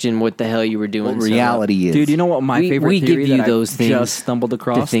question what the hell you were doing. what reality is. Dude, you know what my favorite we theory give you that those I things just stumbled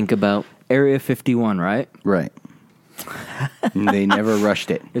across? to think about. Area 51, right? Right. They never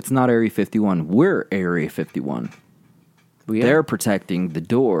rushed it. It's not Area 51. We're Area 51. We They're protecting the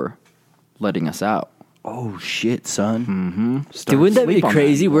door, letting us out. Oh, shit, son. Mm-hmm. Dude, wouldn't that be Sleep on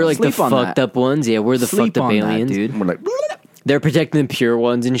crazy? that. We're like Sleep the on fucked that. up ones. Yeah, we're the Sleep fucked up on that, aliens. dude. We're like, They're protecting the pure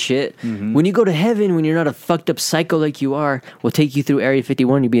ones and shit. Mm-hmm. When you go to heaven, when you're not a fucked up psycho like you are, we'll take you through Area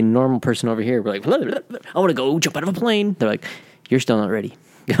 51. You'll be a normal person over here. We're like, blah, blah, blah. I want to go jump out of a plane. They're like, you're still not ready.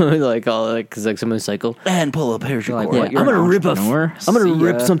 Because someone's psycho. and pull up parachute. Like, cord. what? Yeah, You're I'm gonna an rip entrepreneur? I'm gonna See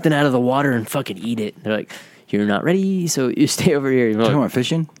rip ya. something out of the water and fucking eat it. They're like, you're not ready, so you stay over here. You're Talking like, about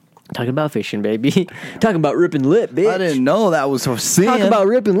fishing? Talking about fishing, baby. Talking about ripping lip, bitch. I didn't know that was a sin. Talking about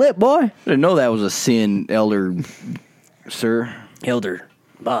ripping lip, boy. I didn't know that was a sin, elder, sir. Elder.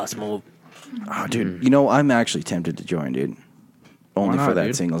 Boss move. Oh, dude. You know, I'm actually tempted to join, dude. Only not, for that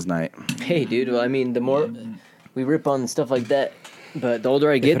dude? singles night. Hey, dude. Well, I mean, the more we rip on stuff like that, but the older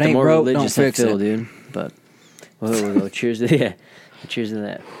I get, it the ain't more broke, religious don't I fix feel, it. dude. But, whoa, cheers to yeah. Cheers to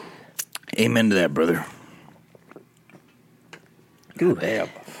that. Amen to that, brother. Ooh, damn.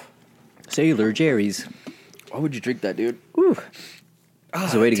 Sailor Jerry's. Why would you drink that, dude? Ooh.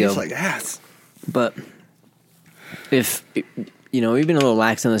 It's the way to go. Tastes like ass. But if, you know, we've been a little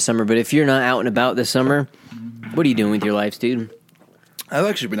lax in the summer, but if you're not out and about this summer, what are you doing with your lives, dude? I've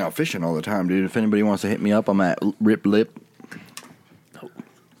actually been out fishing all the time, dude. If anybody wants to hit me up, I'm at Rip Lip.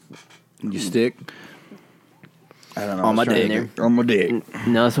 You stick? I don't know. On my I was trying dick. to- On my dick.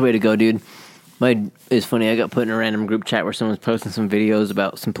 No, that's the way to go, dude. It's funny, I got put in a random group chat where someone was posting some videos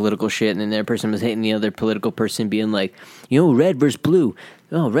about some political shit, and then that person was hating the other political person, being like, you know, red versus blue.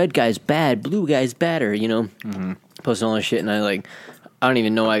 Oh, red guy's bad, blue guy's badder, you know? Mm-hmm. Posting all this shit, and I don't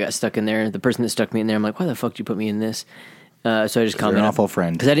even know why I got stuck in there. The person that stuck me in there, I'm like, why the fuck did you put me in this? So I just commented. You're an awful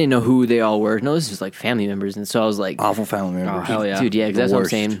friend. Because I didn't know who they all were. No, this is like family members, and so I was like, Awful family members. Oh, hell yeah. dude, yeah, 'cause The that's what I'm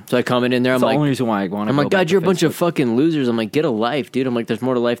worst. saying. So I commented in there, That's I'm the like, only reason why I want to I'm like, God, you're a bunch of fucking losers. I'm like, get a life, dude. I'm like, there's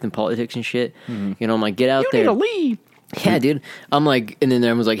more to life than politics and shit. You know, I'm like, get out there. You need to leave. Yeah, dude. I'm like, and then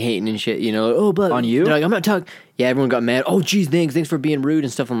everyone was like hating and shit, you know. Oh, but On you? They're like, I'm not talking. Yeah, everyone got mad. Oh, geez, thanks for being rude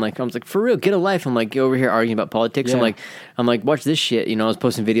and stuff. I was like, for real, get a life. I'm like, you're over here arguing about politics. Yeah. I'm like, watch this shit. You know, I was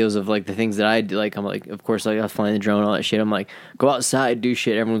posting videos of like the things that I do. Like, I'm like, of course, like I was flying the drone, all that shit. I'm like, go outside, do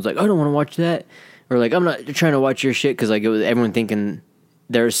shit. Everyone's like, I don't want to watch that, or like, I'm not trying to watch your shit because like it was everyone thinking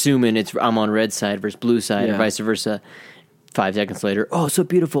they're assuming I'm on red side versus blue side, Yeah. or vice versa. 5 seconds later, oh, so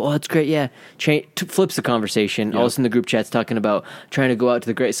beautiful. Oh, that's great. Yeah. Flips the conversation. All of a sudden, the group chat's talking about trying to go out to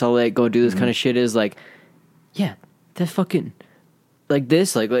the Great Salt Lake, go do this kind of shit. Is like, yeah, that's fucking like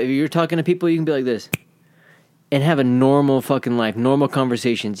this. Like, if you're talking to people, you can be like this and have a normal fucking life, normal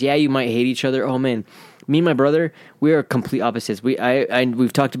conversations. Yeah, you might hate each other. Oh, man. Me and my brother, we are complete opposites.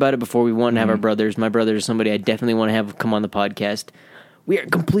 We've talked about it before. We want to have our brothers. My brother is somebody I definitely want to have come on the podcast. We are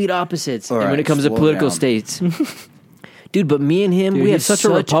complete opposites. All and when right, it comes to slow political down. states. Dude, but me and him, Dude, we have he's such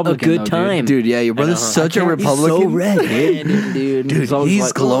such a a Republican, good though, dude. time. Dude, yeah, your brother's such a Republican. He's so red, dude. Dude, always he's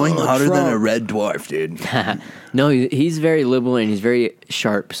like, glowing "Oh, hotter than a Trump." red dwarf, dude. No, he's very liberal and he's very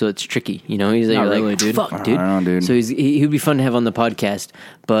sharp, so it's tricky. You know, he's Not like, really, dude. fuck, dude. I don't know, dude. So he'd be fun to have on the podcast,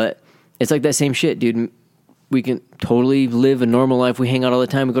 but it's like that same shit, dude. We can totally live a normal life. We hang out all the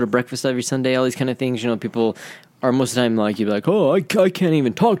time. We go to breakfast every Sunday, all these kind of things. You know, people are most of the time like, you'd be like, oh, I can't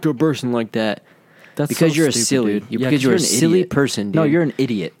even talk to a person like that. That's Because so you're a stupid, silly- dude. because you're a an silly idiot. person, dude. No, you're an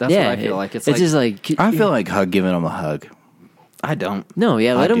idiot. That's what I feel like. It's like, just like I feel like giving him a hug. I don't. no,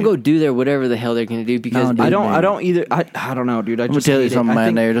 yeah. Let I them do. go do their whatever the hell they're gonna do because No, dude. I don't. man. I don't either. I don't know, dude. I I'm gonna just tell you hate it. something, I man.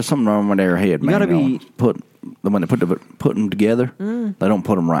 think- There's something wrong with their head, man. gotta They be- don't put when they put them together. They don't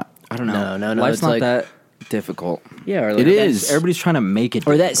put them right. I don't know. No, Life's it's not like- that difficult. yeah, or like It is. Everybody's trying to make it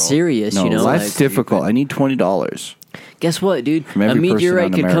or that difficult. serious. No, you know, life's like, difficult. I need $20. guess what, dude? From A every person meteorite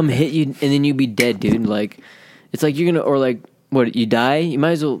on could come America. hit you, and then you'd be dead, dude. Like, it's like you're gonna, or like, what? You die? You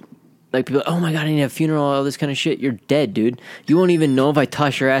might as well. Like people, oh my god, I need a funeral, all this kind of shit. You're dead, dude. You won't even know if I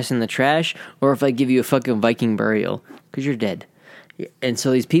toss your ass in the trash or if I give you a fucking Viking burial because you're dead. And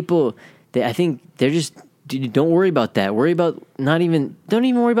so these people, I think they're just. Dude, don't worry about that. Worry about don't even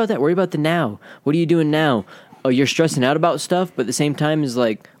worry about that. Worry about the now. What are you doing now? Oh, you're stressing out about stuff, but at the same time is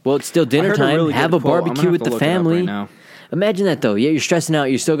like, well, it's still dinner heard a time. really Have good a quote. I'm gonna barbecue have with to the look it up family. right now. Imagine that though. Yeah, you're stressing out.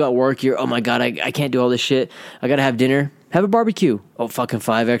 You still got work. You're, oh my god, I can't do all this shit. I gotta have dinner. Have a barbecue. Oh, fucking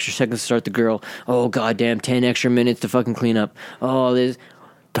 5 extra seconds to start the grill. Oh, goddamn, 10 extra minutes to fucking clean up. Oh, this.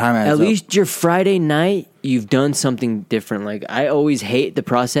 Time adds At up. least your Friday night, you've done something different. Like, I always hate the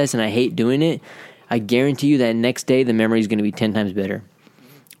process and I hate doing it. I guarantee you that next day, the memory is going to be 10 times better.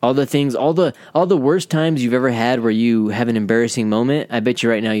 All the things, all the worst times you've ever had where you have an embarrassing moment, I bet you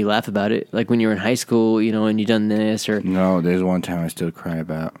right now you laugh about it. Like when you were in high school, you know, and you done this or... No, there's one time I still cry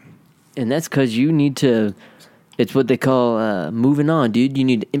about. And that's because you need to... It's what they call moving on, dude. You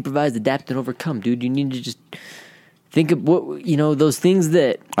need to improvise, adapt, and overcome, dude. You need to just think of what, you know, those things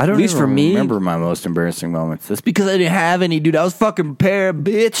that, I don't at least even for me, remember my most embarrassing moments. That's because I didn't have any, dude. I was fucking prepared,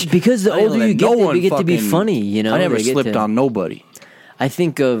 bitch. because the I didn't older let you get, no they get one to be fucking- funny, you know? I never They get slipped to- on nobody. I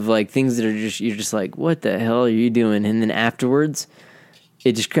think of like things that are just, you're just like, what the hell are you doing? And then afterwards,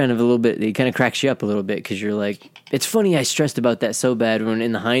 it just kind of a little bit, it kind of cracks you up a little bit because you're like, it's funny I stressed about that so bad when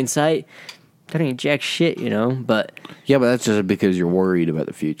in the hindsight, that ain't jack shit, you know? But Yeah, but that's just because you're worried about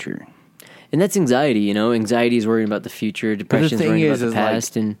the future. And that's anxiety, you know. Anxiety is worrying about the future. Depression is worrying about the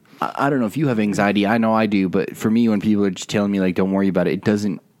past. Like, and I don't know if you have anxiety. I know I do. But for me, when people are just telling me, like, don't worry about it, it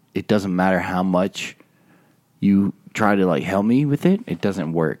doesn't matter how much you try to, like, help me with it. It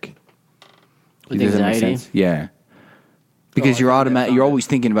doesn't work. With anxiety? Yeah. Because you're always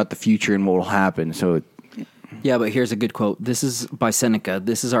thinking about the future and what will happen. So, yeah, but here's a good quote. This is by Seneca.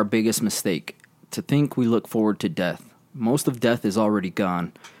 This is our biggest mistake. To think we look forward to death. Most of death is already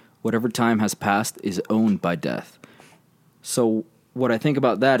gone. Whatever time has passed is owned by death. So what I think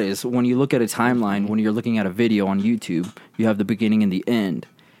about that is when you look at a timeline, when you're looking at a video on YouTube, you have the beginning and the end.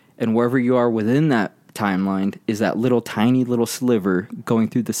 And wherever you are within that timeline is that little tiny little sliver going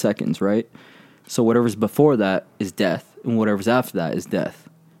through the seconds, right? So whatever's before that is death, and whatever's after that is death.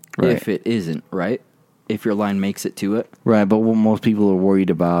 Right. If it isn't, right? If your line makes it to it. Right, but what most people are worried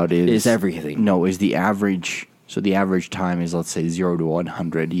about is everything. No, is the average. So the average time is, let's say, 0 to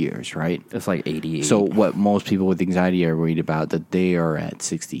 100 years, right? It's like 88. So what most people with anxiety are worried about, that they are at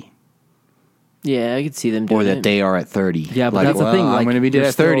 60. Yeah, I could see them doing or that it. they are at 30. Yeah, but that's the thing. Like, I'm going to be dead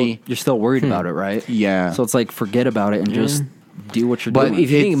at 30. You're still worried about it, right? Yeah. So it's like, forget about it and just do what you're doing. But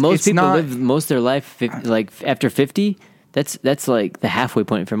if you think most people not, live most of their life, like after 50, that's like the halfway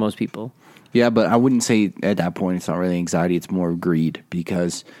point for most people. Yeah, but I wouldn't say at that point it's not really anxiety, it's more greed,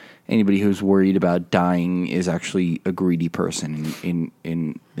 because anybody who's worried about dying is actually a greedy person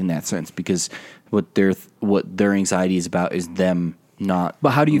in that sense, because what their anxiety is about is them not.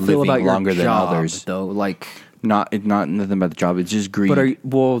 But how do you feel about longer your job, than others, though? Like not nothing about the job. It's just greed.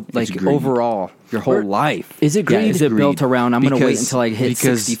 But like overall, your whole life, is it greed? Yeah, is it built around? I'm going to wait until I hit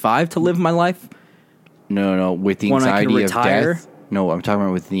 65 to live my life. No. With the anxiety of death. No, I'm talking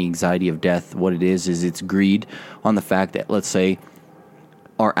about with the anxiety of death. What it is it's greed on the fact that, let's say,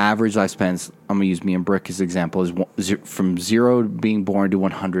 our average lifespan, I'm going to use me and Brick as an example, is from 0 being born to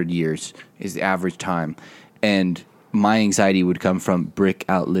 100 years is the average time. And my anxiety would come from Brick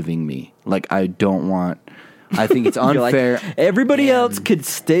outliving me. Like, I think it's unfair. Like, everybody else could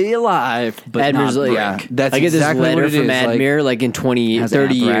stay alive, but Admir's not like, Brick. That's I get exactly this letter what it from is. Admir like in 20,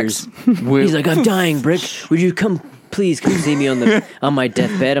 30 years. He's like, I'm dying, Brick. Would you please come see me on my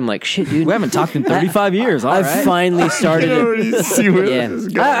deathbed? I'm like, shit, dude. We haven't talked in 35 years. All right. Finally started.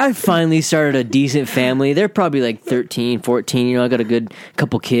 I finally started a decent family. They're probably like 13, 14. You know, I got a good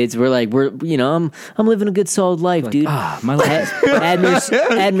couple kids. I'm living a good solid life, dude. My life.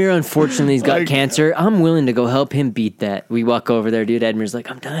 Admir, unfortunately, he's got cancer. I'm willing to go help him beat that. We walk over there, dude. Admir's like,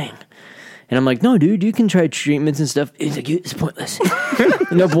 I'm dying. And I'm like, no, dude, you can try treatments and stuff. He's like, it's pointless.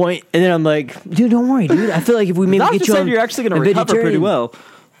 No point. And then I'm like, dude, don't worry, dude. I feel like if we maybe get you on, you're actually going to recover pretty well.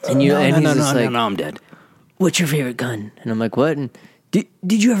 And he's just like, I'm dead. What's your favorite gun? And I'm like, what? And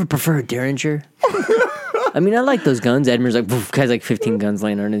did you ever prefer a Derringer? I mean, I like those guns. Admir's like, poof, guy's like 15 guns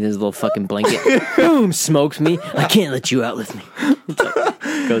laying under his little fucking blanket. Boom, smokes me. I can't let you outlive me.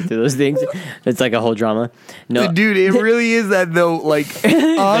 Go through those things. It's like a whole drama. No, dude, it really is that though. Like,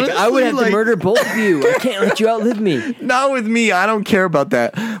 honestly, I would have to murder both of you. I can't let you outlive me. Not with me. I don't care about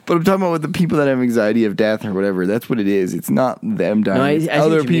that. But I'm talking about with the people that have anxiety of death or whatever. That's what it is. It's not them dying. No, it's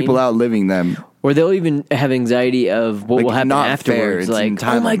other people outliving them. Or they'll even have anxiety of what will happen afterwards. Like,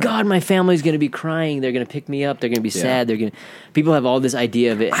 oh my God, my family's going to be crying. They're going to pick me up. They're going to be sad. People have all this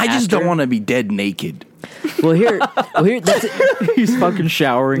idea of it. I just don't want to be dead naked. Well, here, that's it. He's fucking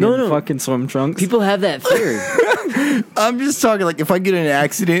showering in fucking swim trunks. People have that fear. I'm just talking like if I get in an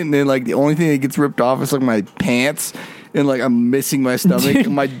accident and then like the only thing that gets ripped off is like my pants. And like I'm missing my stomach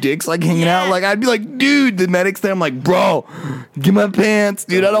and my dick's like hanging out. Like I'd be like, dude, the medic's there. I'm like, bro, get my pants,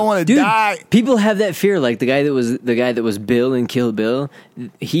 dude. I don't want to die. People have that fear. Like the guy that was Bill in Kill Bill.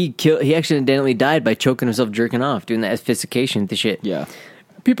 He accidentally died by choking himself jerking off, doing that asphyxiation to shit. Yeah.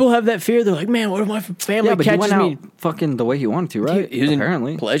 People have that fear. They're like, man, what if my family but catches he went me? Out fucking the way he wanted to, right? He was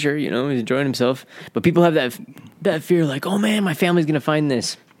apparently in pleasure, you know, he's enjoying himself. But people have that fear, like, oh man, my family's gonna find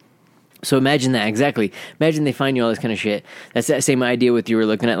this. So imagine that, exactly. Imagine they find you all this kind of shit. That's that same idea with you were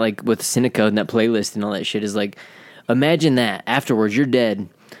looking at, like, with Seneca and that playlist and all that shit is like, imagine that afterwards, you're dead.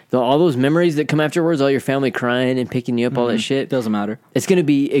 All those memories that come afterwards, all your family crying and picking you up, all that shit. Doesn't matter. It's going to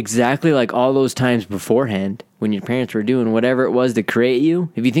be exactly like all those times beforehand when your parents were doing whatever it was to create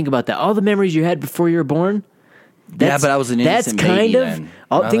you. If you think about that, all the memories you had before you were born, but I was an innocent baby then.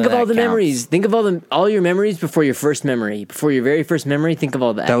 Think of all the That memories. Think of all your memories before your first memory. Before your very first memory, think of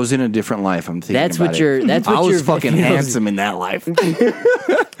all that. That was in a different life. I'm thinking That's about what it. you're. That's what I was you're, fucking handsome in that life.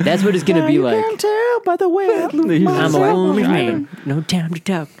 That's what it's gonna be like. tell by the way I'm a woman's man. No time to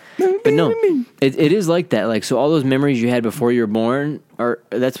talk. But no, it is like that. Like, so all those memories you had before you were born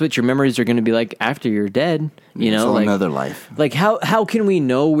that's what your memories are going to be like after you're dead. You know, It's like another life. Like how can we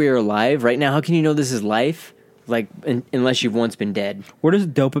know we're alive right now? How can you know this is life? Like unless you've once been dead. Where does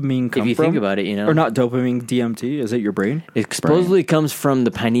dopamine come from? If you think about it, you know, or not dopamine, DMT. Is it your brain? It supposedly comes from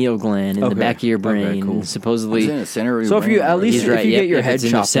the pineal gland in the back of your brain. Okay, cool. Supposedly, It's in the center of your So if you brain. at least He's right, if you yep, get your yep, head it's in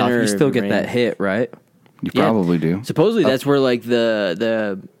the chopped off, center you still of your get that brain. hit, right? You Yeah. probably do. Supposedly that's where like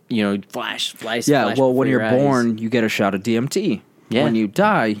the flash. Yeah. Well, when before you're your eyes. born, you get a shot of DMT. Yeah. When you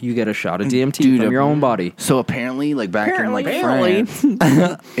die, you get a shot of DMT Dude, from your own body. So apparently, like back in like Apparently.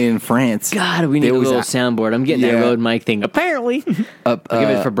 France, in France, God, we need a there was little soundboard. I'm getting that Yeah. Rode mic thing. Apparently, I'll give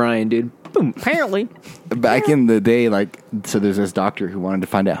it for Brian, dude. Boom. Apparently, back in the day, like, so there's this doctor who wanted to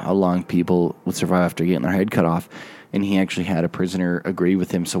find out how long people would survive after getting their head cut off, and he actually had a prisoner agree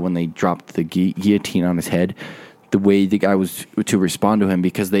with him. So when they dropped the guillotine on his head, the way the guy was to respond to him,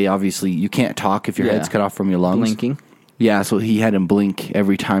 because they obviously you can't talk if your Yeah. head's cut off from your lungs. Blinking. Yeah, so he had him blink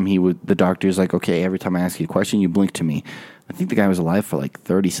every time he would. The doctor's like, okay, every time I ask you a question, you blink to me. I think the guy was alive for like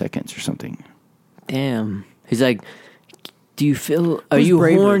 30 seconds or something. damn. He's like, do you feel? Are Who's you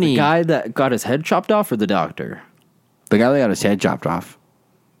braver, horny? The guy that got his head chopped off, or the doctor? The guy that got his head chopped off.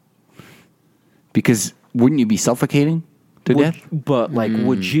 Because wouldn't you be suffocating to death? But like,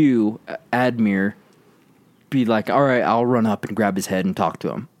 would you, Admir, be like, all right, I'll run up and grab his head and talk to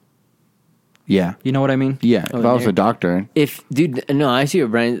him? Yeah. You know what I mean? Yeah, if I was there- a doctor. If dude, no, I see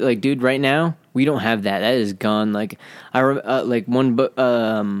what Brian like, dude. Right now, we don't have that. That is gone. Like like one book,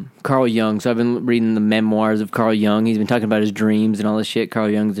 Carl Jung. So I've been reading the memoirs of Carl Jung. He's been talking about his dreams and all this shit. Carl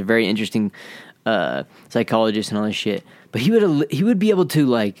Jung is a very interesting psychologist and all this shit. But he would be able to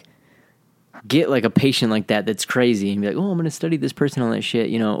like get like a patient like that that's crazy and be like, oh, I'm going to study this person on that shit.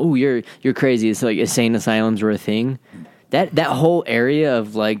 You know, oh, you're crazy. It's like insane asylums were a thing. That whole area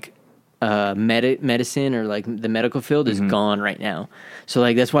of like. Medicine or like the medical field is gone right now. So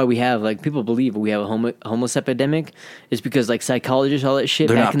like that's why we have like people believe we have a homeless epidemic is because like psychologists all that shit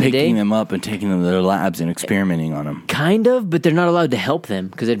They're back not in the day picking them up and taking them to their labs and experimenting on them. kind of, but they're not allowed to help them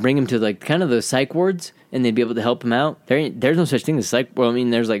because they'd bring them to like kind of those psych wards and they'd be able to help them out. There's no such thing as psych. Well, I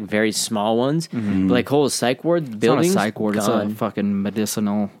mean, there's like very small ones, but like whole psych ward buildings. It's not a psych ward. gone. It's a fucking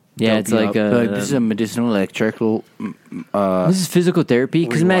medicinal. Yeah, it's like this is a medicinal electrical. this is physical therapy.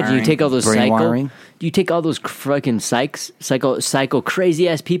 Because imagine you rewiring, take all those brain wiring. you take all those fucking psycho crazy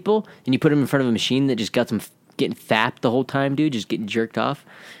ass people, and you put them in front of a machine that just got them getting fapped the whole time, dude, just getting jerked off.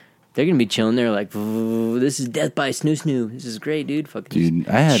 They're gonna be chilling there like, this is death by snoo. This is great, dude. Fucking Dude,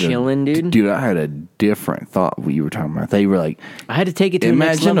 I had chilling, dude. Dude, I had a different thought what you were talking about. I thought you were like, I had to take it to the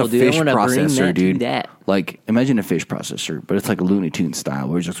next imagine level, a dude. I fish want to bring processor, that dude. to that. Like, imagine a fish processor, but it's like a Looney Tunes style,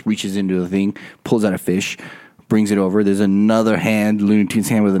 where it just reaches into the thing, pulls out a fish, brings it over. There's another hand, Looney Tunes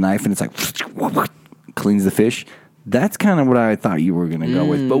hand with a knife, and it's like cleans the fish. That's kind of what I thought you were gonna go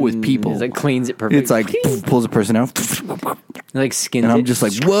with, but with people, It's like cleans it perfectly. it's like pulls a person out, like skins and it. I'm just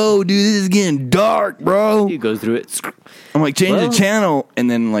like, whoa, dude, this is getting dark, bro. He goes through it. I'm like, change Well- the channel, and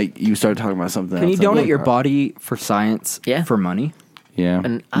then like you start talking about something. Can you else. Like, donate look, your body for science? Yeah. For money? Yeah,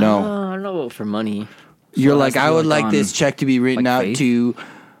 And no. I don't know about for money. You're So it like, has to I be, would like, like on, this check to be written like, out faith? to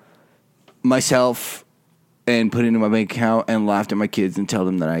myself and put into my bank account and laughed at my kids and tell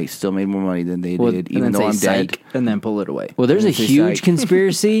them that I still made more money than they Well, did, And even then though say I'm dead, psych, and then pull it away. Well, there's a And say huge psych.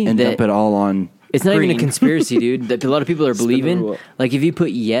 conspiracy and that dump it all on. it's not even a green. conspiracy, dude. That a lot of people are Spin the believing. rule. Like if you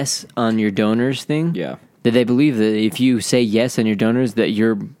put yes on your donors thing, Yeah. that they believe that if you say yes on your donors, that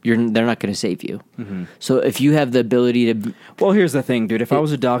they're not going to save you. So if you have the ability to, Well, here's the thing, dude. If I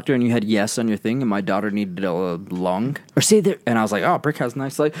was a doctor and you had yes on your thing and my daughter needed a lung, or say that, and I was like, oh, Brick has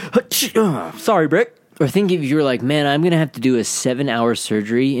nice like, sorry, Brick. or think if you're like, man, I'm going to have to do a 7-hour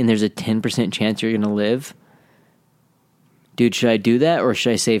surgery and there's a 10% chance you're going to live. Dude, should I do that or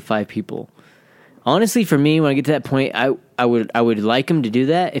should I save 5 people? Honestly, for me, when I get to that point, I would like him to do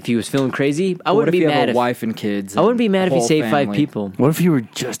that if he was feeling crazy. I What wouldn't if be you mad have a if wife and kids? I wouldn't be mad if he whole saved 5 family? people. What if you were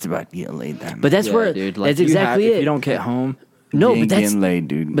just about to get laid that night? But that's Yeah, where dude. Like, that's you exactly have- it. If you don't get home, no, you but ain't that's getting laid,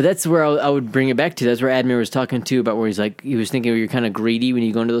 dude. but that's where I would bring it back to. That's where Admir was talking to about where he's like he was thinking you're kind of greedy when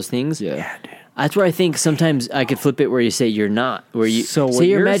you go into those things. yeah. dude. That's where I think sometimes I could flip it where you say you're not. Where you So what say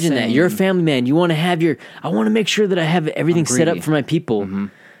you you're imagine that saying- you're a family man. You want to have I want to make sure that I have everything set up greedy. for my people.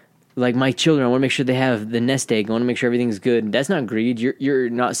 like my children, I want to make sure they have the nest egg. I want to make sure everything's good. That's not greed. You're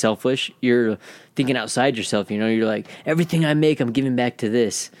not selfish. You're thinking outside yourself. You know, you're like, everything I make, I'm giving back to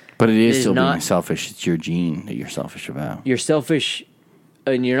this. But it is It is still not- being selfish. It's your gene that you're selfish about. You're selfish,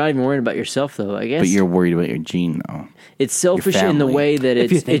 and you're not even worried about yourself, though. I guess But you're worried about your gene, though. it's selfish in the family. way that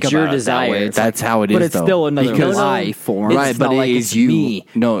If you it's think your about it that way, desire. it's That's how it is, But it's though. still another Because- life form. Right, It's but not it like is it's you. me.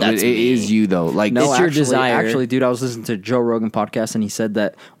 No, That's it is me. you, though. Like, No, It's your actually, desire. Actually, dude, I was listening to Joe Rogan podcast, and he said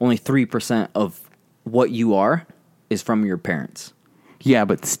that only 3% of what you are is from your parents. yeah,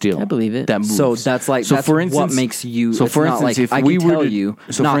 but still. I believe it. That moves. So that's like that's what makes you. So it's for not instance, like if I we can were tell to, you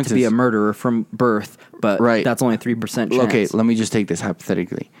so not for to be a instance- murderer from birth, but Right. that's only 3% chance. Okay, let me just take this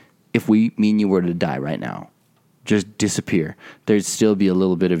hypothetically. If me and you were to die right now, just disappear, there'd still be a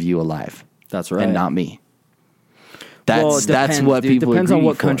little bit of you alive. That's right. And not me. Well, That's it that's depends, what dude. people depends are on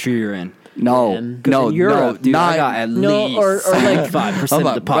what greedy for. country you're in. No, Man. 'Cause no, in Europe, no, dude, not, I got at No, least or like 5% I'm of the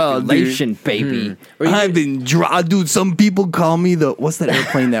like, well, dude. population, baby. I've been dude. Some people call me the what's that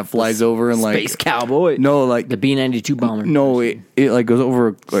airplane that flies over and like Space cowboy. no, like the B-92 bomber. no, it like goes over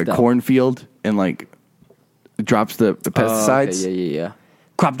a Stealth. cornfield and like drops the pesticides. Okay, yeah.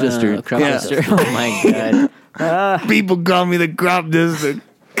 Crop duster. Crop Yeah. duster. Oh my god. People call me the crop duster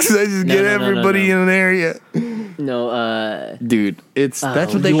because I just get no, everybody no. in an area. No, Dude, that's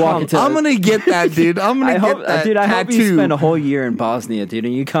what they you walk call. into- I'm gonna get that, dude. I'm gonna I get hope, that dude. I tattoo, hope you spend a whole year in Bosnia, dude,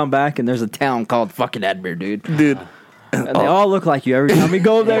 and you come back and there's a town called fucking Edmir, dude. dude. And they all look like you every time we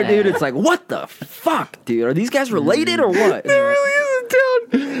go there, dude. It's like, what the fuck, dude? Are these guys related or what? There really is a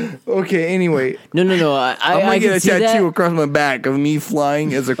town. Okay, anyway, no. I'm gonna I get can a see tattoo that. across my back of me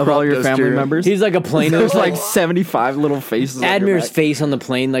flying as a Of crop all your family duster. members, He's like a plane. there's There's like like 75 little faces. on your Admir's back. face on the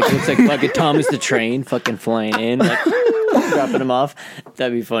plane, like looks like fucking Thomas the Train, fucking flying in, like dropping him off.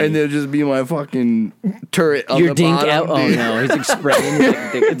 That'd be funny. And there'll just be my fucking turret on Your the dink bottom, out. Oh dude. no, he's like spraying.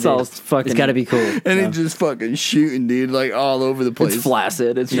 It's all fucking. It's got to be cool. And it's just fucking shooting, dude, like all over the place. It's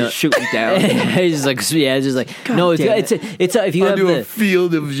flaccid. It's just shooting down. He's just like, yeah, it's just like no. damn It's if you I'll have do a the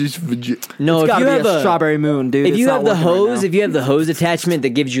field of just no. It's If gotta you be have a strawberry moon, dude. If It's you not have the working right hose, now. if you have the hose attachment that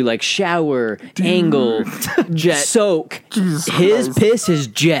gives you like shower, angle, jet, soak, his piss is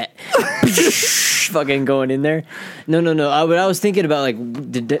jet, fucking going in there. No. What I was thinking about, like,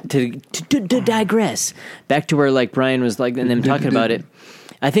 to digress back to where like Brian was like, and them talking about it.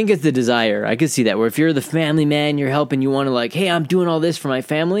 I think it's the desire. I could see that where if you're the family man, you're helping, you want to like, hey, I'm doing all this for my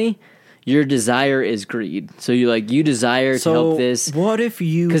family. Your desire is greed. So you desire to help this. What if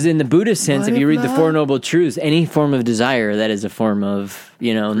you? Because in the Buddhist sense, What if you if read the not? Four Noble Truths, any form of desire, that is a form of,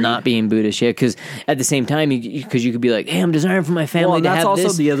 not being Buddhist. Yeah, because at the same time, because you could be like, hey, I'm desiring for my family Well, to that's have also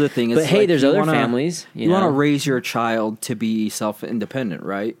this. the other thing. Is But hey, like, there's you other wanna- families. You want to raise your child to be self-independent,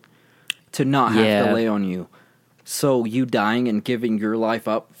 right? To not have Yeah. to lay on you. So you dying and giving your life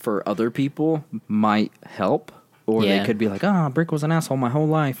up for other people might help. Or Yeah. they could be like, Brick was an asshole my whole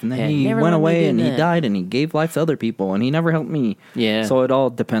life, and then Yeah, he never went let me away do and he that. died and he gave life to other people and he never helped me. Yeah. So it all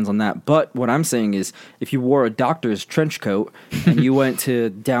depends on that. But what I'm saying is, if you wore a doctor's trench coat and you went to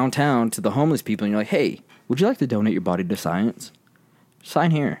downtown to the homeless people and you're like, hey, would you like to donate your body to science?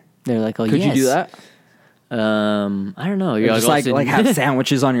 Sign here. They're like, oh, Could yes. you do that? I don't know. Or You're just all like of a sudden- have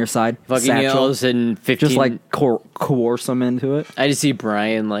sandwiches on your side, fucking all of satchel, a sudden 15. just like coerce them into it. I just see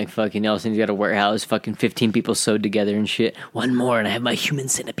Brian like fucking Nelson. He's got a warehouse, fucking 15 people sewed together and shit. One more, and I have my human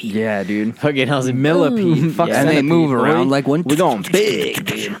centipede. Yeah, dude. Fucking Nelson Millipede, fuck Yeah. and they centipede, move boy. around like one. We're going big,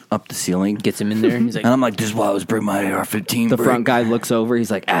 dude. up the ceiling. Gets him in there. He's like, And I'm like, this is why I was bring my AR-15. The break. front guy looks over. He's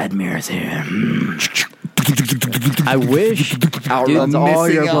like, Admir's here. I wish. Outruns Dude, all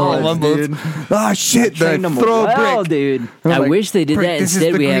your Missing all bullets, my dude. bullets. Ah, shit. Trained The them throw well, brick. dude. I'm I like, wish they did "Brick, that. this is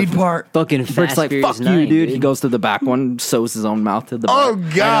Instead, the we have greed part." fucking Brick's Fast like, Furious fuck 9, you, dude. He goes to the back one, sews his own mouth to the Oh,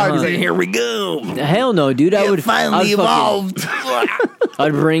 back. God. I He's know. like, here we go. Hell no, dude. I It would finally I'd fucking- evolved.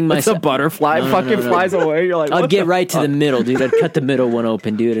 I'd bring my. It's a butterfly fucking flies away. You're like, I'd what get the right to fuck? the middle, dude. I'd cut the middle one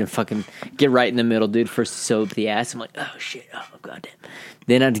open, dude, and fucking get right in the middle, dude. First sew up the ass. I'm like, oh shit, oh goddamn.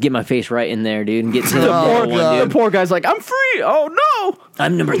 Then I'd get my face right in there, dude, and get to the Oh, middle God. one, The dude. poor guy's like, I'm free. Oh no.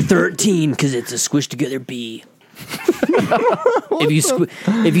 I'm number 13 because it's a squish together B.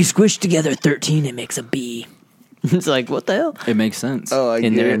 if you squish together 13, it makes a B. It's like, what the hell? It makes sense. Oh, I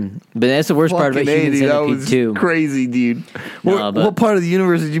In get there, it. but that's the worst part about Fucking human 80, that centipede was too. crazy, dude. No, but- What part of the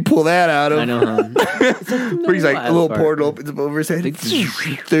universe did you pull that out of? I know. Huh? Where he's like, a little part. portal opens up over his head.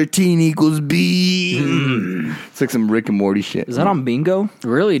 13 equals B. It's like some Rick and Morty shit. Is that on bingo?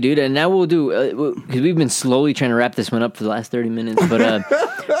 Really, dude. And now we'll do because we've been slowly trying to wrap this one up for the last 30 minutes. But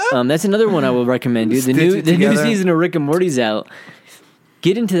that's another one I will recommend, dude. The Stitch new it together. season of Rick and Morty's out.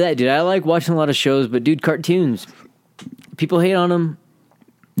 Get into that, dude. I like watching a lot of shows, but dude, cartoons. People hate on them.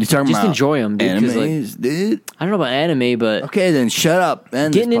 You talking Just about enjoy them, dude. 'Cause, like, animes, dude? I don't know about anime, but Okay, then shut up.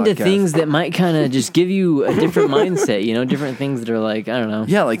 End getting this into podcast. things that might kind of just give you a different mindset, different things that are like, I don't know.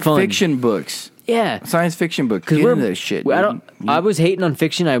 Yeah, like fun. fiction books, Yeah. science fiction books. Because Get into that shit. I was hating on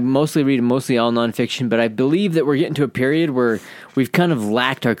fiction. I mostly read mostly all nonfiction, but I believe that we're getting to a period where we've kind of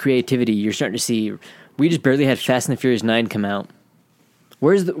lacked our creativity. You're starting to see. We just barely had Fast and the Furious 9 come out.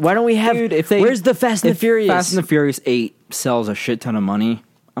 Why don't we have? Dude, where's the Fast and the Furious? Fast and the Furious 8 sells a shit ton of money,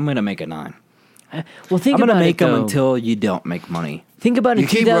 I'm gonna make a 9. Well, think I'm about gonna make it, them though. until you don't make money. Think about it. You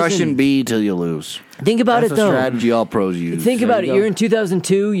keep rushing B till you lose. Think about That's it a though. strategy all pros use. Think There about it. you go. You're in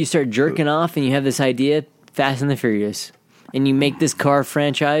 2002. You start jerking off, and you have this idea, Fast and the Furious, and you make this car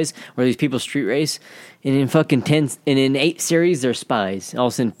franchise where these people street race. And in fucking 10, and in 8 series, they're spies. All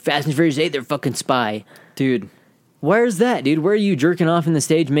of a sudden, Fast and Furious 8, they're fucking spy. Dude, Where's that, dude? Where are you jerking off in the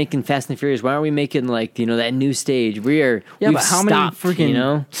stage making Fast and Furious? Why aren't we making that new stage? We've but how many stopped,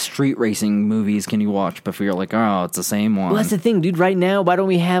 freaking street racing movies can you watch before you're like, oh, it's the same one? Well, that's the thing, dude. Right now, why don't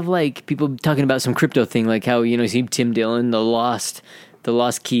we have like people talking about some crypto thing, like how you see Tim Dillon, the lost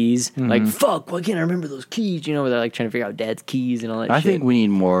keys. Like, fuck, why can't I remember those keys? Where they're like trying to figure out Dad's keys and all that. I shit. think we need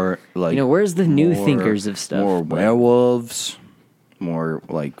more like. where's the new thinkers of stuff? More werewolves, more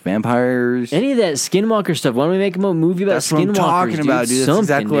like vampires. Any of that Skinwalker stuff. Why don't we make a movie about That's what I'm Skinwalkers? talking about, dude. That's Something,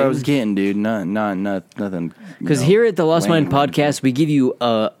 exactly what I dude. was getting, dude. Nothing. Because here at the Lost Mind Podcast, we give you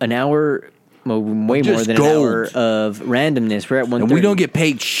an hour, way more Just than gold. an hour of randomness. We're at 1:30. and we don't get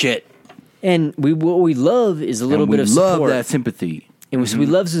paid shit. And what we love is a little And bit we of love support. that sympathy. And so we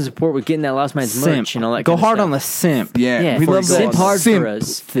love some support with getting that Lost Minds merch and all that. Go kind of hard stuff. on the simp. Yeah, we love simp that hard for simp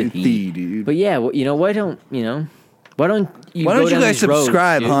us. sympathy, dude. But yeah, why don't you Why go don't you down guys these roads,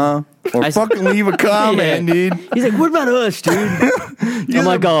 subscribe, dude? huh? Or fucking leave a comment, Yeah. dude. He's like, what about us, dude? You're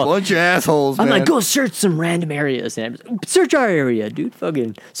like, a oh. bunch of assholes, I'm man. like, go search some random areas. And I'm like, search our area, dude.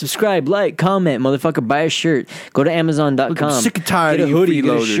 Fucking subscribe, like, comment, motherfucker. Buy a shirt. Go to Amazon.com. Look, I'm sick and tired get of a you hoodie, get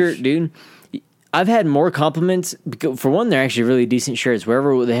a freeloaders. shirt, dude. I've had more compliments. For one, they're actually really decent shirts.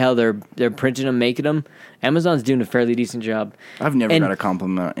 Wherever the hell they're printing them, making them, Amazon's doing a fairly decent job. I've never And- got a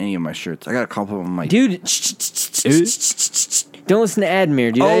compliment on any of my shirts. I got a compliment on my Dude, don't listen to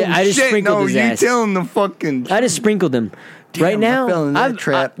Admir, dude. I just sprinkled no, his you ass. tell him the fucking. I just sprinkled him. Damn, right I now, fell in that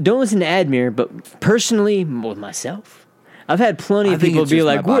trap. don't listen to Admir, but personally, with myself, I've had plenty I of think people it's be just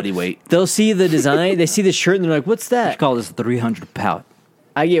like, my "What?" body weight. They'll see the design, they see the shirt, and they're like, "What's that?" Call this 300 pound.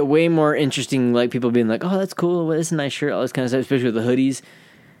 I get way more interesting, like people being like, "Oh, that's cool. Well, that's a nice shirt." All this kind of stuff, especially with the hoodies,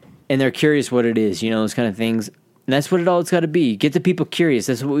 and they're curious what it is. Those kind of things. And that's what it's got to be. Get the people curious.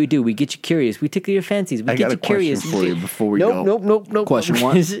 That's what we do. We get you curious. We tickle your fancies. We I get got you a question curious. for you before we go. Nope. Question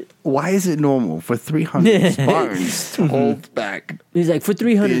one. Is it? Why is it normal for 300 Spartans to hold back He's like, for the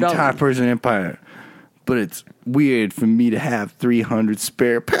 $300. entire Persian Empire, but it's weird for me to have 300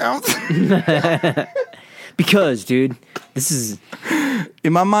 spare pounds? Because, dude, this is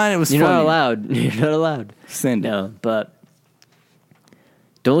In my mind, it was you're funny. not allowed. You're not allowed. Send it. No, but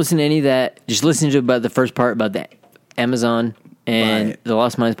don't listen to any of that. Just listen to about the first part about the Amazon Buy and it. the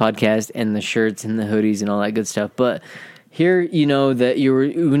Lost Minds podcast and the shirts and the hoodies and all that good stuff. But here, that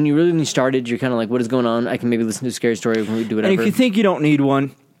when you started, you're kind of like, what is going on? I can maybe listen to a scary story when we do And whatever. if you think you don't need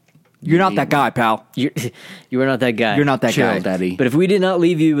one, you're not that guy, pal. you are not that guy. You're not that Chill, guy. daddy. But if we did not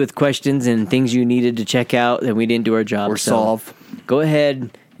leave you with questions and things you needed to check out, then we didn't do our job. Or So solve. Go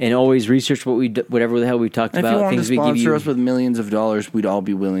ahead and always research whatever the hell we talked And if about. you wanted to Things we give sponsor you. us with millions of dollars, we'd all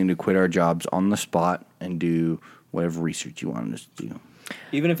be willing to quit our jobs on the spot and do whatever research you wanted us to do.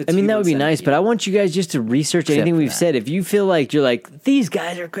 Even if it's I mean, that would be nice, but I want you guys just to research Except anything for we've that. said. If you feel like you're like, these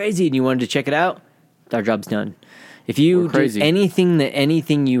guys are crazy and you wanted to check it out, our job's done. If you We're do crazy.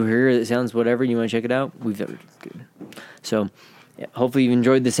 anything you hear that sounds whatever, and you want to check it out, we've done it good. So, yeah, hopefully you've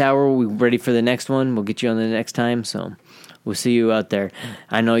enjoyed this hour. We're ready for the next one. We'll get you on the next time. So, we'll see you out there.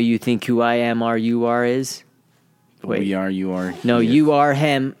 I know you think who I am, you are is. Wait. We are, you are. No, yes. you are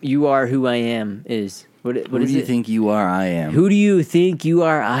him. You are who I am is. What Who is do you it? think you are? I am. Who do you think you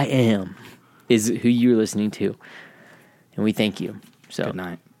are? I am. Is who you're listening to. And we thank you. So Good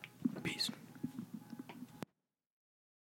night.